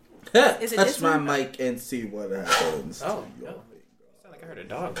 honey. Touch my mic and see what happens. Oh, sound like I heard a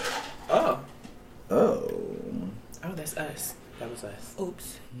dog. Oh, that's us. That was us.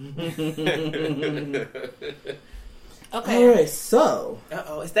 Oops. Okay. All right. So.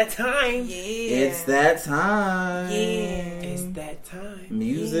 It's that time. Yeah. It's that time. Yeah. It's that time.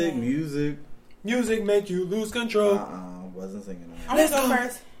 Music. Music make you lose control. Wasn't singing that. I want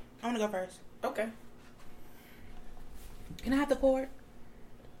to go first. Okay. Can I have the chord?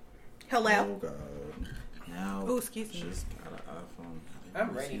 Hello? Oh, God. Now. Oh, excuse me. She's got an iPhone.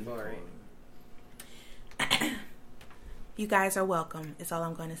 I'm ready for it. You guys are welcome. Is all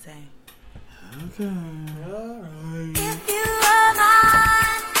I'm going to say. Okay. All right. If you are mine.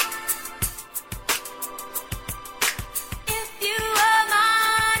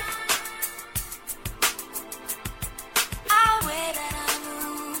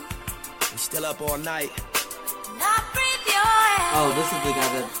 Still up all night. Not breathe your air. Oh, this is the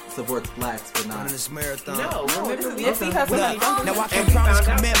guy that supports blacks, but not. This marathon. No, remember Yes, he has Now I can promise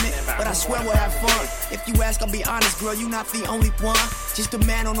commitment, but I swear we'll have fun. If you ask, I'll be honest, girl, you not the only one. Just a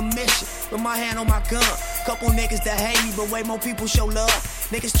man on a mission, with my hand on my gun. Couple niggas that hate me, but way more people show love.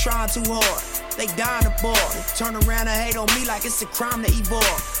 Niggas trying too hard, they dying to ball. They turn around and hate on me like it's a crime to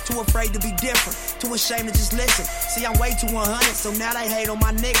evolve. Too afraid to be different, too ashamed to just listen. See, I'm way too 100, so now they hate on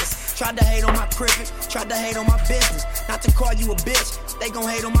my niggas. Tried to hate on my cricket, tried to hate on my business. Not to call you a bitch, they gon'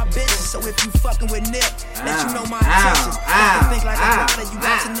 hate on my business. So if you fucking with Nip, let you know my intentions. Think like a rider, you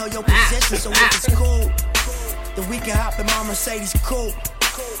got to know your position. So if it's cool, then we can hop in my Mercedes coupe.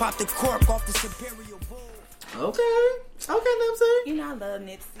 Pop the cork off the Superior Bull. Okay, Nipsey. You know I love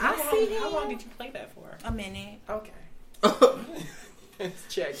Nipsey. How long did you play that for? A minute. Okay.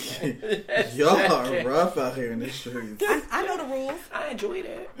 Check. Y'all are rough out here in the streets. I know the rules. I enjoyed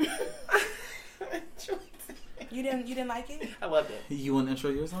it. You didn't like it? I loved it. You want to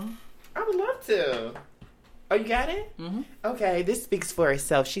intro your song? I would love to. Oh, you got it? Mm-hmm. Okay, this speaks for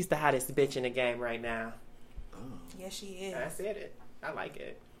itself. She's the hottest bitch in the game right now. Oh. Yes, she is. I said it. I like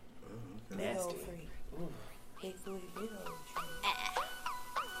it. Big old Nasty. freak. Big booty, big old freak.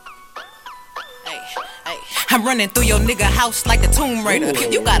 I'm running through your nigga house like the Tomb Raider.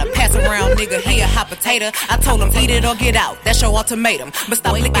 You gotta pass around, nigga, he a hot potato. I told him eat it or get out, that's your ultimatum. But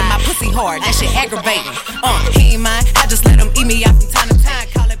stop licking my pussy hard, that shit aggravating. He ain't mine, I just let him eat me out from time to time.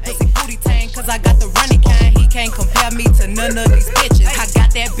 Call it pussy booty tang, cause I got the running kind. He can't compare me to none of these bitches. I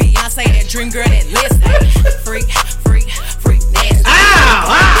got that Beyonce, that dream girl, that list. Freak, nasty.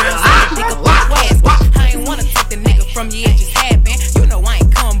 I ain't wanna take the nigga from you, it just happened. You know I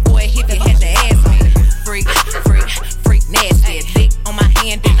ain't come, boy, if you had to ask me. Freak, nasty. Lick on my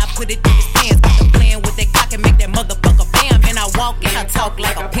hand, then I put it in his pants. Got them playing with that cock and make that motherfucker bam. And I walk and I talk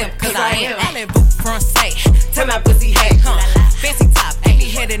like a pimp, cause I am. I'm in boot front say, tell my pussy hey, fancy top, baby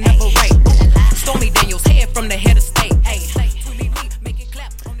head and never rate. Stormy Daniels, head from the head of state.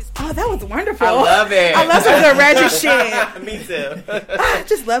 Oh, that was wonderful. I love it. I love some of the ratchet shit. Me too. I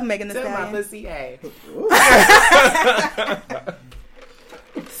just love Megan Thee Tell my Stallion. pussy hey.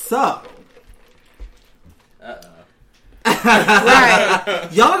 So. Right.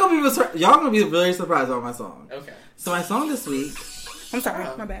 Y'all gonna be really surprised about my song. Okay. So my song this week. I'm sorry,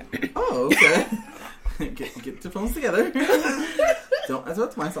 my bad. Oh, okay. Get your phones together. Don't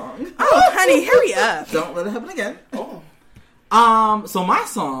interrupt my song. Oh, honey, hurry up. Don't let it happen again. Oh. So my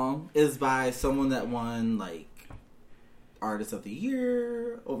song is by someone that won like Artist of the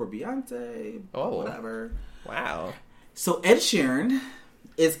Year over Beyonce. Oh. Whatever. Wow. So Ed Sheeran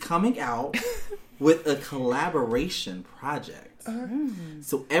is coming out with a collaboration project.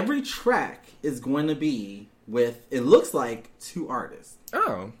 So every track is going to be with, it looks like, 2 artists.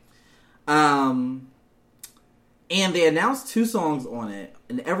 Oh. And they announced 2 songs on it,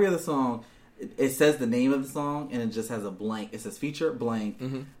 and every other song, it says the name of the song, and it just has a blank. It says feature blank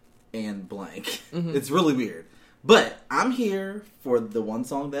and blank. It's really weird. But I'm here for the one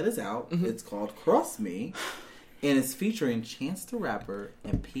song that is out. It's called Cross Me. And it's featuring Chance the Rapper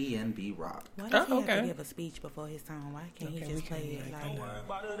and PNB Rock. Why does he have to give a speech before his song? Why can't he just play it like...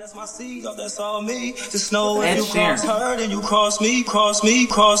 That's my seed, that's all me. Just know Ed if you cross Sheeran. her, then you cross me. If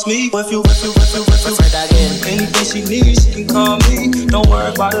you anything she needs, she can call me. Don't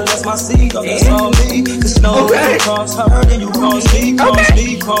worry about it, that's my seed, that's all me. Just know if you cross her, then you cross me.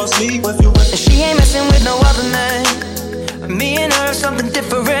 Cross me. If She ain't messing with no other man. Me and her, something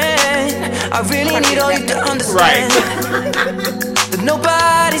different. I really need all you to understand. But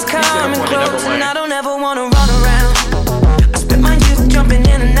nobody's coming close, and I don't ever wanna run around. I spent my youth jumping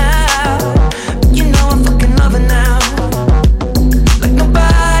in and out. You know I'm fucking loving now. Like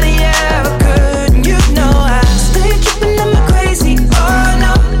nobody ever could. And you know I stay tripping, I'm crazy. Oh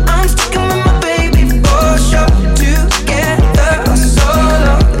no, I'm sticking with my baby for sure. Together or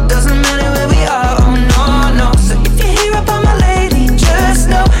solo, it doesn't matter where we are. Oh no. So if you hear about my lady, just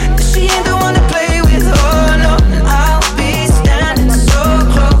know that she ain't the one to play with. Oh no, and I'll be standing so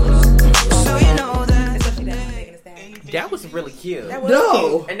close, so you know that. Especially that one, Megan Thee Stallion. That was really cute. That was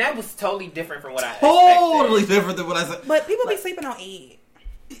No! cute. And that was totally different from what I Totally expected. different than what I said. But people be sleeping on Ed.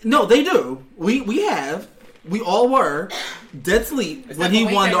 No, they do. We all were dead sleep Except when he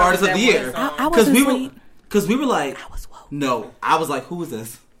when we won the came up Artist with of the that Year. one song. I wasn't asleep. Because we were like, I was woke. no. I was like, who is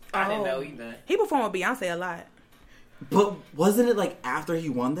this? I didn't know either. He performed with Beyonce a lot. But wasn't it like after he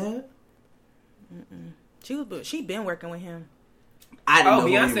won that? She been working with him. I didn't Oh, know who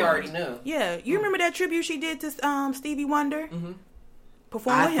he Beyonce was. already knew. Yeah, you remember that tribute she did to Stevie Wonder?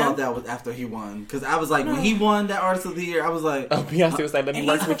 Perform I with thought him. that was after he won. Because I was like, when he won that Artist of the Year, I was like, Oh, Beyonce was like, let me And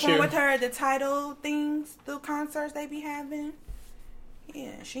work he's with performed you. with her at the title things, the concerts they be having.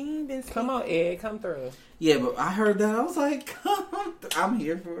 Yeah, she ain't been. Come on, Ed, come through. Yeah, but I heard that. I was like, I'm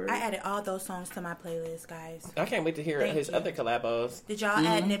here for it. I added all those songs to my playlist, guys. I can't wait to hear his other collabos. Did y'all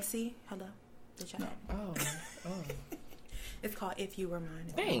add Nipsey? Hello? Did y'all add? Oh. It's called If You Were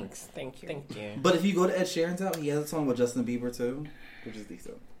Mine. Thanks. Thank you. But if you go to Ed Sheeran's house, he has a song with Justin Bieber too, which is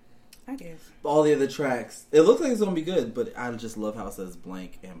decent. I guess. All the other tracks, it looks like it's gonna be good, but I just love how it says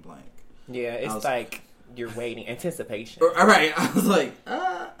blank and blank. Yeah, it's like you're waiting, anticipation. All right, I was like,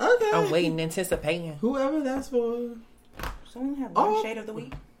 okay. I'm waiting, anticipating. Whoever that's for. Someone have one shade of the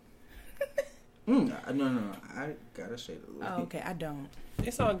week? No, I got a shade of the week. Oh, okay, I don't.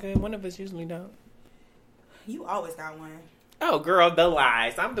 It's all good. One of us usually don't. You always got one. Oh, girl, the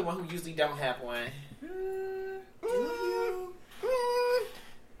lies. I'm the one who usually don't have one.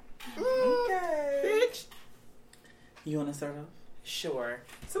 Okay. Bitch. You want to start off? Sure.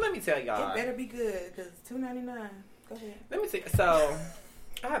 So let me tell y'all. It better be good, because $2.99. Go ahead. Let me see. So,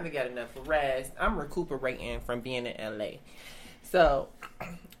 I haven't got enough rest. I'm recuperating from being in LA. So,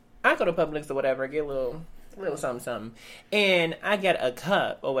 I go to Publix or whatever, get a little something. And I get a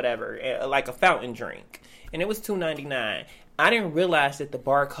cup or whatever, like a fountain drink. And it was $2.99. I didn't realize that the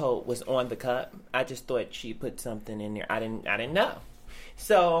barcode was on the cup. I just thought she put something in there. I didn't know.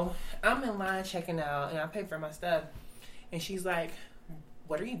 So I'm in line checking out, and I pay for my stuff. And she's like,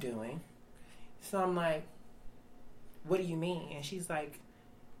 "What are you doing?" So I'm like, "What do you mean?" And she's like,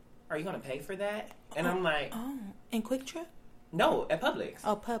 "Are you gonna pay for that?" And I'm like, "Oh, in Quick Trip?" No, at Publix.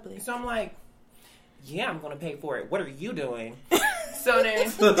 Oh, Publix. So I'm like, "Yeah, I'm gonna pay for it. What are you doing?" So then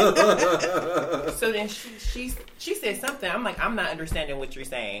she said something. I'm like, I'm not understanding what you're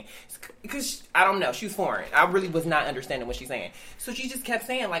saying. Because, I don't know, she was foreign. I really was not understanding what she's saying. So she just kept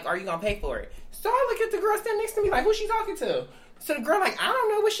saying, like, are you going to pay for it? So I look at the girl standing next to me, like, who's she talking to? So the girl, like, I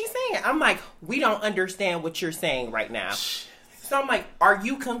don't know what she's saying. I'm like, we don't understand what you're saying right now. So I'm like, are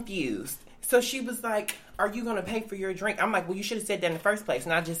you confused? So she was like, are you going to pay for your drink? I'm like, well, you should have said that in the first place.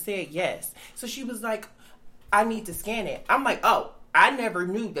 And I just said yes. So she was like, I need to scan it. I'm like, oh, I never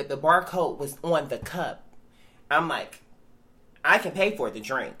knew that the barcode was on the cup. I'm like, I can pay for the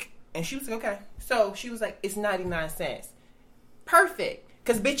drink. And she was like, okay. So she was like, it's 99 cents. Perfect.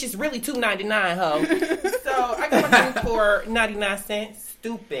 Because bitch, it's really $2.99, ho. So I got my drink for 99 cents.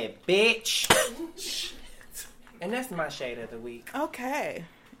 Stupid bitch. And that's my shade of the week. Okay.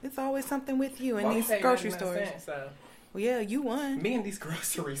 It's always something with you in these grocery stores. So. Well, yeah, you won. Me in these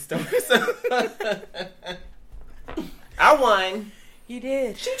grocery stores. I won. You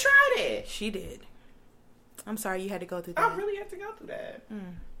did. She tried it. She did. I'm sorry you had to go through that. I really had to go through that.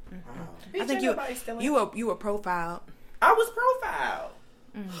 I think you were profiled. I was profiled.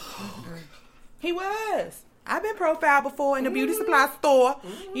 He was. I've been profiled before in the beauty supply store.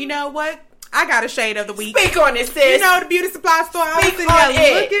 You know what? I got a shade of the week. Speak on it, sis. You know, the beauty supply store, I was sitting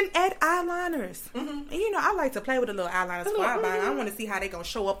there looking at eyeliners. And you know, I like to play with a little eyeliner before I buy it. I want to see how they going to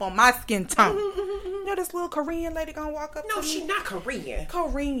show up on my skin tone. You know, this little Korean lady going to walk up to me. No, she not Korean.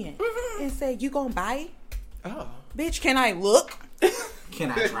 Korean. And say, you going to buy it? Oh. Bitch, can I look? Can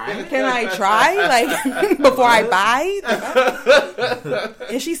I try? Can I try? Like, before I buy?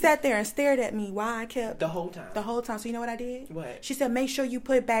 And she sat there and stared at me while I kept... The whole time. So you know what I did? What? She said, make sure you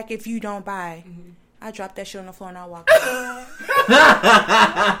put it back if you don't buy. I dropped that shit on the floor and I walked out.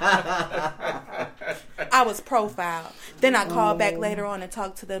 I was profiled. Then I called back later on and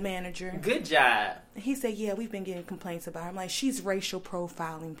talked to the manager. Good job. He said, yeah, we've been getting complaints about her. I'm like, she's racial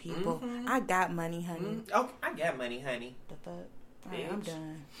profiling people. I got money, honey. Oh, I got money, honey. The fuck? All right, I'm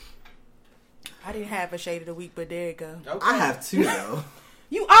done. I didn't have a shade of the week, but there you go. Okay. I have two, though.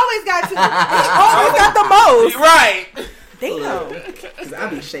 You always got two. You always got the most. Right. Damn. Because I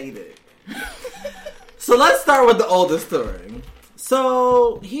be shaded. So let's start with the oldest story.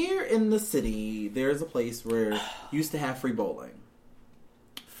 So here in the city, there's a place where you used to have free bowling.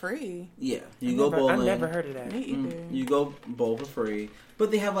 Free? Yeah. You go bowling. I never heard of that. Me either. You go bowl for free. But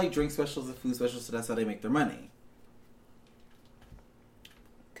they have like drink specials and food specials, so that's how they make their money.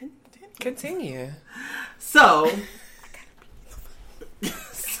 Continue. So...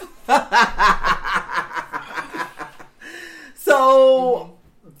 So,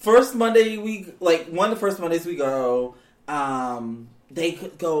 first Monday one of the first Mondays we go, they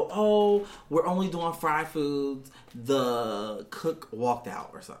could go, oh, we're only doing fried foods. The cook walked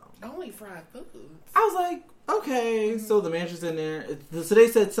out or something. Only fried foods? I was like, okay. So the manager's in there. So they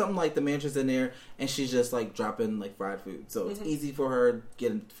said something like the manager's in there and she's just like dropping like fried food. So it's easy for her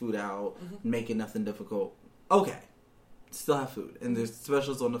getting food out, making nothing difficult. Okay. Still have food. And there's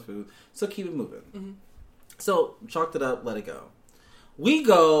specials on the food. So keep it moving. So, chalked it up, let it go. We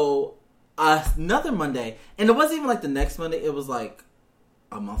go another Monday, and it wasn't even like the next Monday, it was like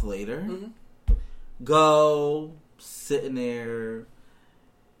a month later. Go, sitting there,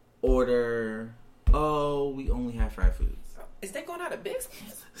 order. Oh, we only have fried foods. Is they going out of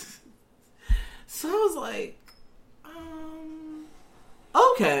business? So I was like,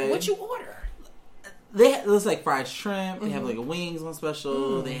 okay. What you order? There's like fried shrimp. They have like wings on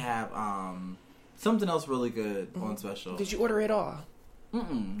special. They have something else really good on special. Did you order it all?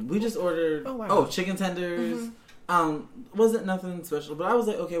 We just ordered chicken tenders. Wasn't nothing special, but I was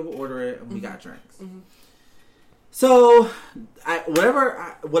like, okay, we'll order it, and we got drinks. So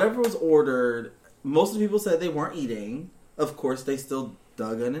whatever was ordered, most of the people said they weren't eating. Of course, they still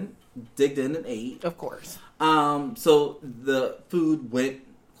digged in and ate. Of course. So the food went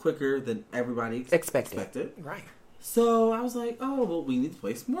quicker than everybody expected. Right. So I was like, oh, well, we need to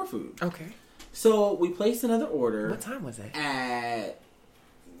place more food. Okay. So we placed another order. What time was it? At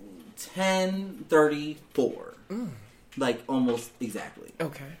 10:34. Like, almost exactly.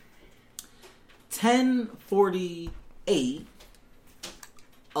 Okay. 10:48,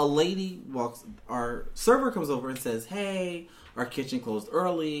 a lady our server comes over and says, hey, our kitchen closed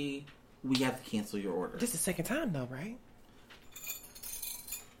early. We have to cancel your order. This is the second time, though, right?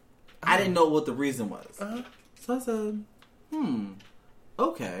 I didn't know what the reason was. So I said,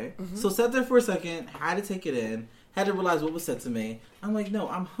 okay. So sat there for a second, had to take it in, had to realize what was said to me. I'm like, no,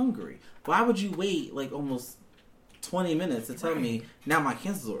 I'm hungry. Why would you wait like almost 20 minutes to tell me now my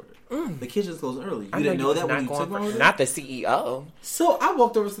cancel's order? The kitchen's closed early. You didn't know that when you took my order? Not the CEO. So I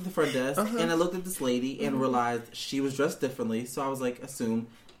walked over to the front desk and I looked at this lady and realized she was dressed differently. So I was like, assume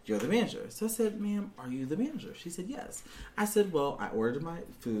you're the manager. So I said, ma'am, are you the manager? She said, yes. I said, well, I ordered my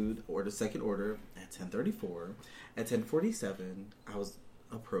food, ordered second order at 10:34. At 10:47, I was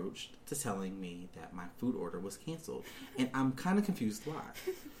approached to telling me that my food order was canceled. And I'm kind of confused why.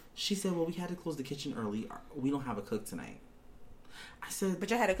 She said, well, we had to close the kitchen early. We don't have a cook tonight. I said... But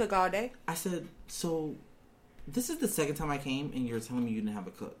you had to cook all day? I said, so this is the second time I came and you're telling me you didn't have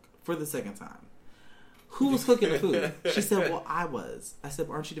a cook. For the second time. Who was cooking the food? She said, well, I was. I said,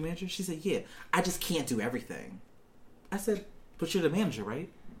 well, aren't you the manager? She said, yeah, I just can't do everything. I said, but you're the manager, right?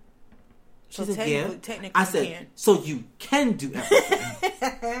 She said, yeah. Technically, I said, so you can do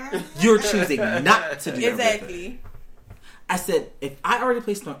everything. You're choosing not to do everything. I said, if I already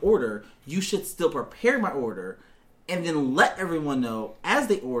placed my order, you should still prepare my order and then let everyone know as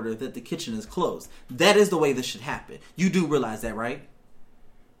they order that the kitchen is closed. That is the way this should happen. You do realize that, right?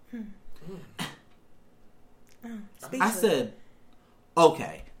 I said,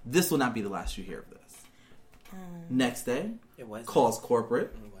 okay, this will not be the last you hear of this. Next day, calls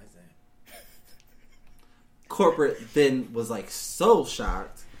corporate. Corporate then was like so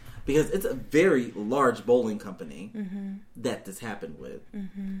shocked because it's a very large bowling company that this happened with.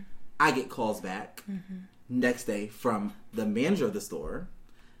 I get calls back next day from the manager of the store,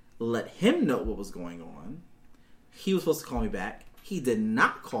 let him know what was going on. He was supposed to call me back. He did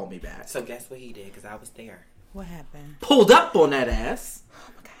not call me back. So guess what he did? Because I was there. What happened? Pulled up on that ass.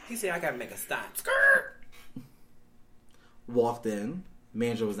 Oh my God. He said, I gotta make a stop. Skirt. Walked in.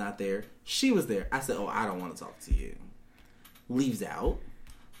 Manager was not there. She was there. I said, oh, I don't want to talk to you. Leaves out.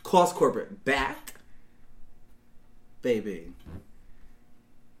 Calls corporate back. Baby.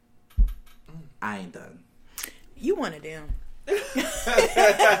 I ain't done. You wanted them.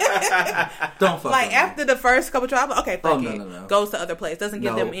 Don't fuck like with after me. the first couple tries, okay, fuck it. No. Goes to other place. Doesn't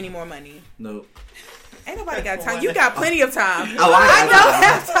give them any more money. Nope. Ain't nobody got time. You got plenty of time. Oh, I don't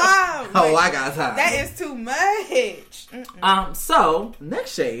have time. Oh, I got time. That is too much. So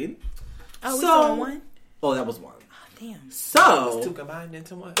next shade. Oh, we saw one. Oh, that was one. Oh, damn. So was two combined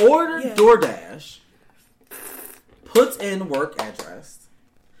into one. Ordered DoorDash. Puts in work address.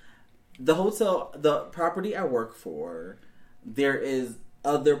 The hotel, the property I work for, there is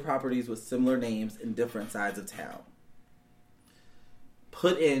other properties with similar names in different sides of town.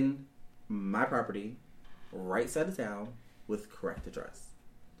 Put in my property, right side of town, with correct address.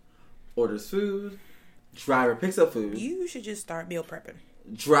 Orders food. Driver picks up food. You should just start meal prepping.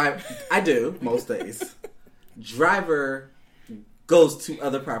 I do, most days. Driver goes to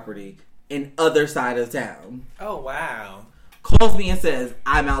other property in other side of town. Oh, wow. Calls me and says,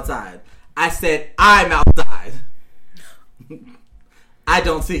 I'm outside. I said, I'm outside. I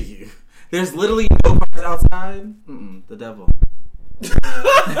don't see you. There's literally no cars outside. The devil.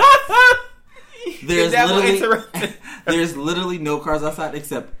 There's literally no cars outside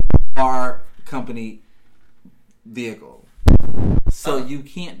except our company vehicle. So you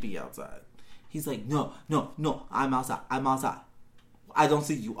can't be outside. He's like, no, I'm outside. I don't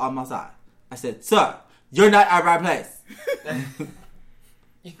see you. I'm outside. I said, sir, you're not at my place.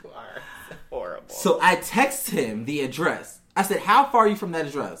 You are horrible. So I text him the address I said, how far are you from that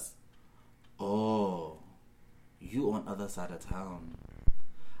address? Oh, you on other side of town.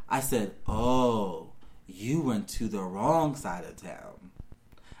 I said, oh, you went to the wrong side of town.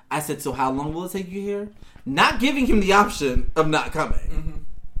 I said, so how long will it take you here? Not giving him the option of not coming. Mm-hmm.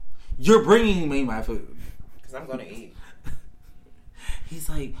 You're bringing me my food. Because I'm going to eat. He's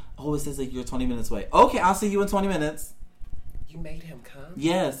like, oh, it says that you're 20 minutes away. Okay, I'll see you in 20 minutes. You made him come?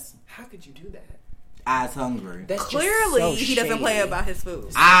 Yes. How could you do that? Eyes hungry. That's clearly, he doesn't play about his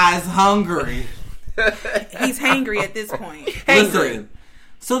food. Eyes hungry. He's hangry at this point. Listen.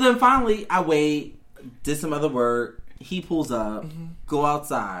 So then finally, I wait, did some other work. He pulls up, go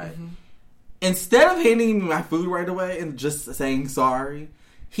outside. Mm-hmm. Instead of handing me my food right away and just saying sorry,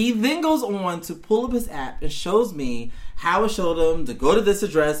 he then goes on to pull up his app and shows me how it showed him to go to this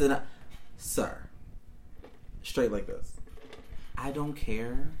address. And sir, straight like this. I don't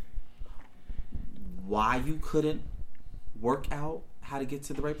care why you couldn't work out how to get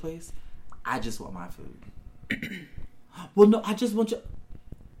to the right place. I just want my food. Well, no, I just want you.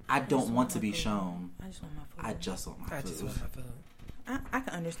 I don't want to be shown. I just want my food. I just want my food. I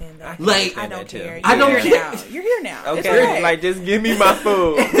can understand that. Like, I don't care. I don't care. You're here now. Okay, okay. Like, just give me my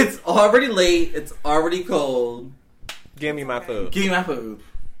food. It's already late. It's already cold. Give me my food. Give me my food.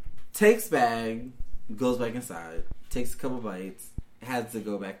 Takes bag, goes back inside, takes a couple bites, has to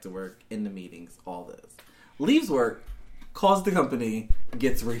go back to work in the meetings, all this. Leaves work, calls the company,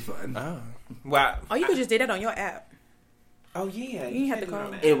 gets a refund. Oh. Wow. Oh, you could just do that on your app. Oh, yeah. You didn't have to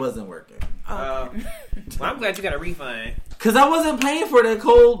call. It wasn't working. Oh. Well, I'm glad you got a refund. Because I wasn't paying for that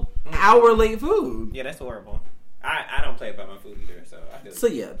cold hour late food. Yeah, that's horrible. I don't play about my food either, so I feel. So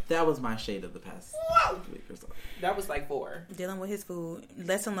yeah, that was my shade of the past week or so. That was like 4. Dealing with his food.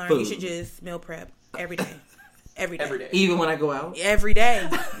 Lesson learned, Food. you should just meal prep every day. Every day. Every day. Even when I go out? Every day.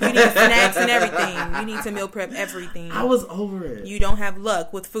 You need snacks and everything. You need to meal prep everything. I was over it. You don't have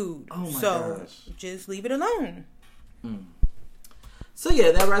luck with food. Oh my gosh. Just leave it alone. So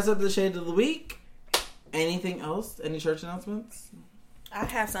yeah, that wraps up the shade of the week. Anything else? Any church announcements? I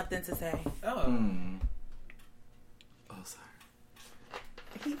have something to say. Oh, sorry.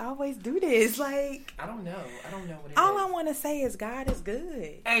 He always do this. Like, I don't know what it is. all I want to say is God is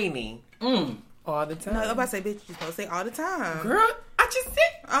good. Amy. All the time. No, I'm about to say, bitch, you're supposed to say all the time. Girl, I just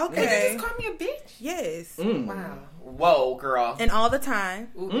said. Okay. Did you just call me a bitch? Yes. Wow. Whoa, girl. And all the time.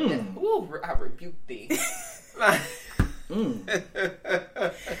 Ooh, I rebuke thee.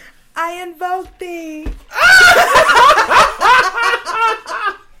 I invoke thee.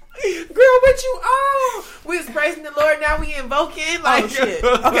 Girl, what you on? We was praising the Lord, now we invoking. Like, oh, shit.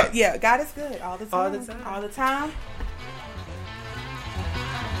 Okay, yeah, God is good all the time. All the time. All the time.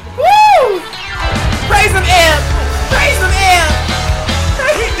 Woo! Praise him, Em! Praise him, Em!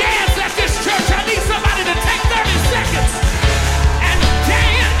 We dance at this church. I need somebody to take 30 seconds and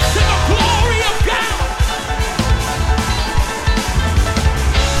dance to the glory of God.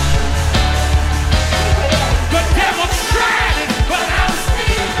 The devil tried it, but I'm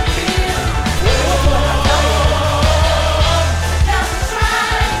still here.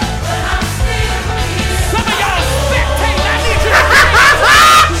 Some of y'all spectate. I need you to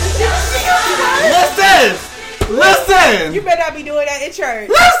Listen! You better not be doing that in church.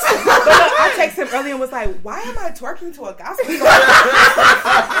 Listen! But look, I texted him earlier and was like, why am I twerking to a gospel song?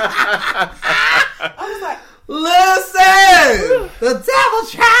 I was like, listen! The devil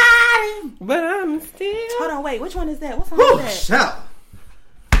tried! But I'm still. hold on, wait, which one is that? What song is that? Shout!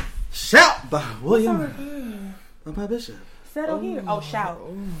 Shout by William by Bishop. Settle here. Oh, shout.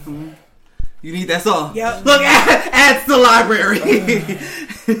 You need that song? Yep. Look, add to the library.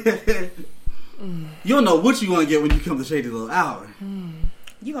 You don't know what you want to get when you come to Shady Little Hour.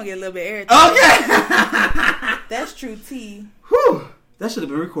 You gonna get a little bit of everything. Okay. That's true tea. Whew. That should have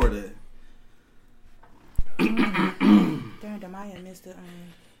been recorded. Darn, Damaya missed the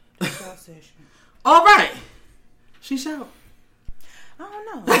shout session. All right. She shout. I don't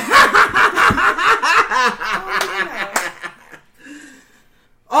know.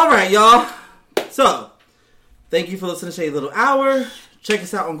 All right, y'all. So, thank you for listening to Shady Little Hour. Check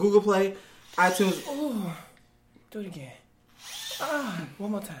us out on Google Play, iTunes. Oh, do it again.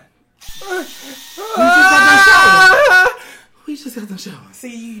 One more time. We just got them showing.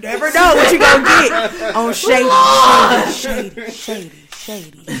 See, you never know what you gonna get on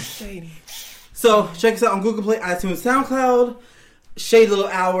Shady. So, check us out on Google Play, iTunes, SoundCloud. Shady Little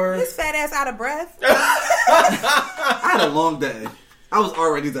Hour. His fat ass out of breath. I had a long day. I was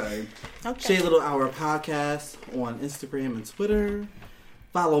already dying. Okay. Shady Little Hour podcast on Instagram and Twitter.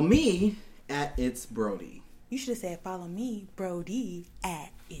 Follow me at It's Brody. You should have said follow me, Brody,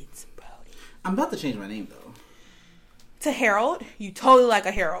 at It's Brody. I'm about to change my name though. To Harold, you totally like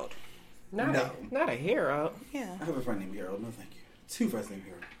a Harold. Not a Harold. Yeah. I have a friend named Harold. No, thank you. 2 friends named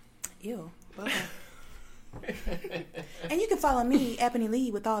Harold. Ew. And you can follow me, Ebony Lee,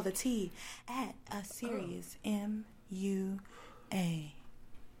 with all the T, at A Serious MUA.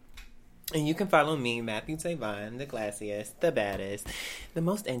 And you can follow me, Matthew Tavon, the classiest, the baddest, the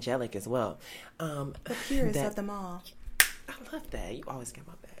most angelic as well. The purest of them all. I love that. You always get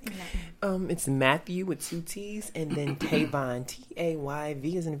my back. It's Matthew with 2 T's and then Tavon,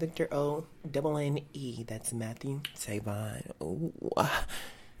 Tayv as in Victor, ONNE. That's Matthew Tavon. Ooh.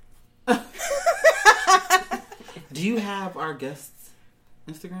 Do you have our guest's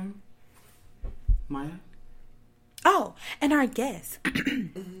Instagram, Maya? Oh, and our guest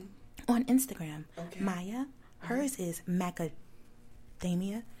on Instagram, Maya. Hers is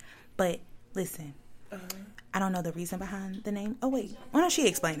Macadamia. But listen, I don't know the reason behind the name. Oh wait, why don't she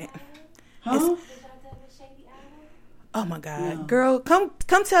explain it? Huh? Oh my God, no. Girl, come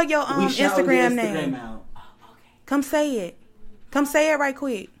tell your Instagram name. Out. Come say it. Come say it right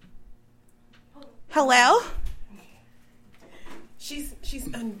quick. Hello. She's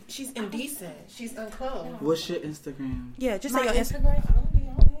indecent. She's unclothed. What's your Instagram? Yeah, just say your Instagram. I don't be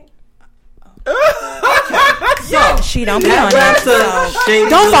on it. So she don't be on it. So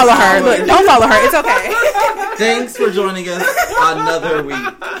don't follow her. Look, don't follow her. It's okay. Thanks for joining us another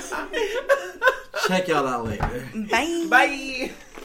week. Check y'all out later. Bye. Bye.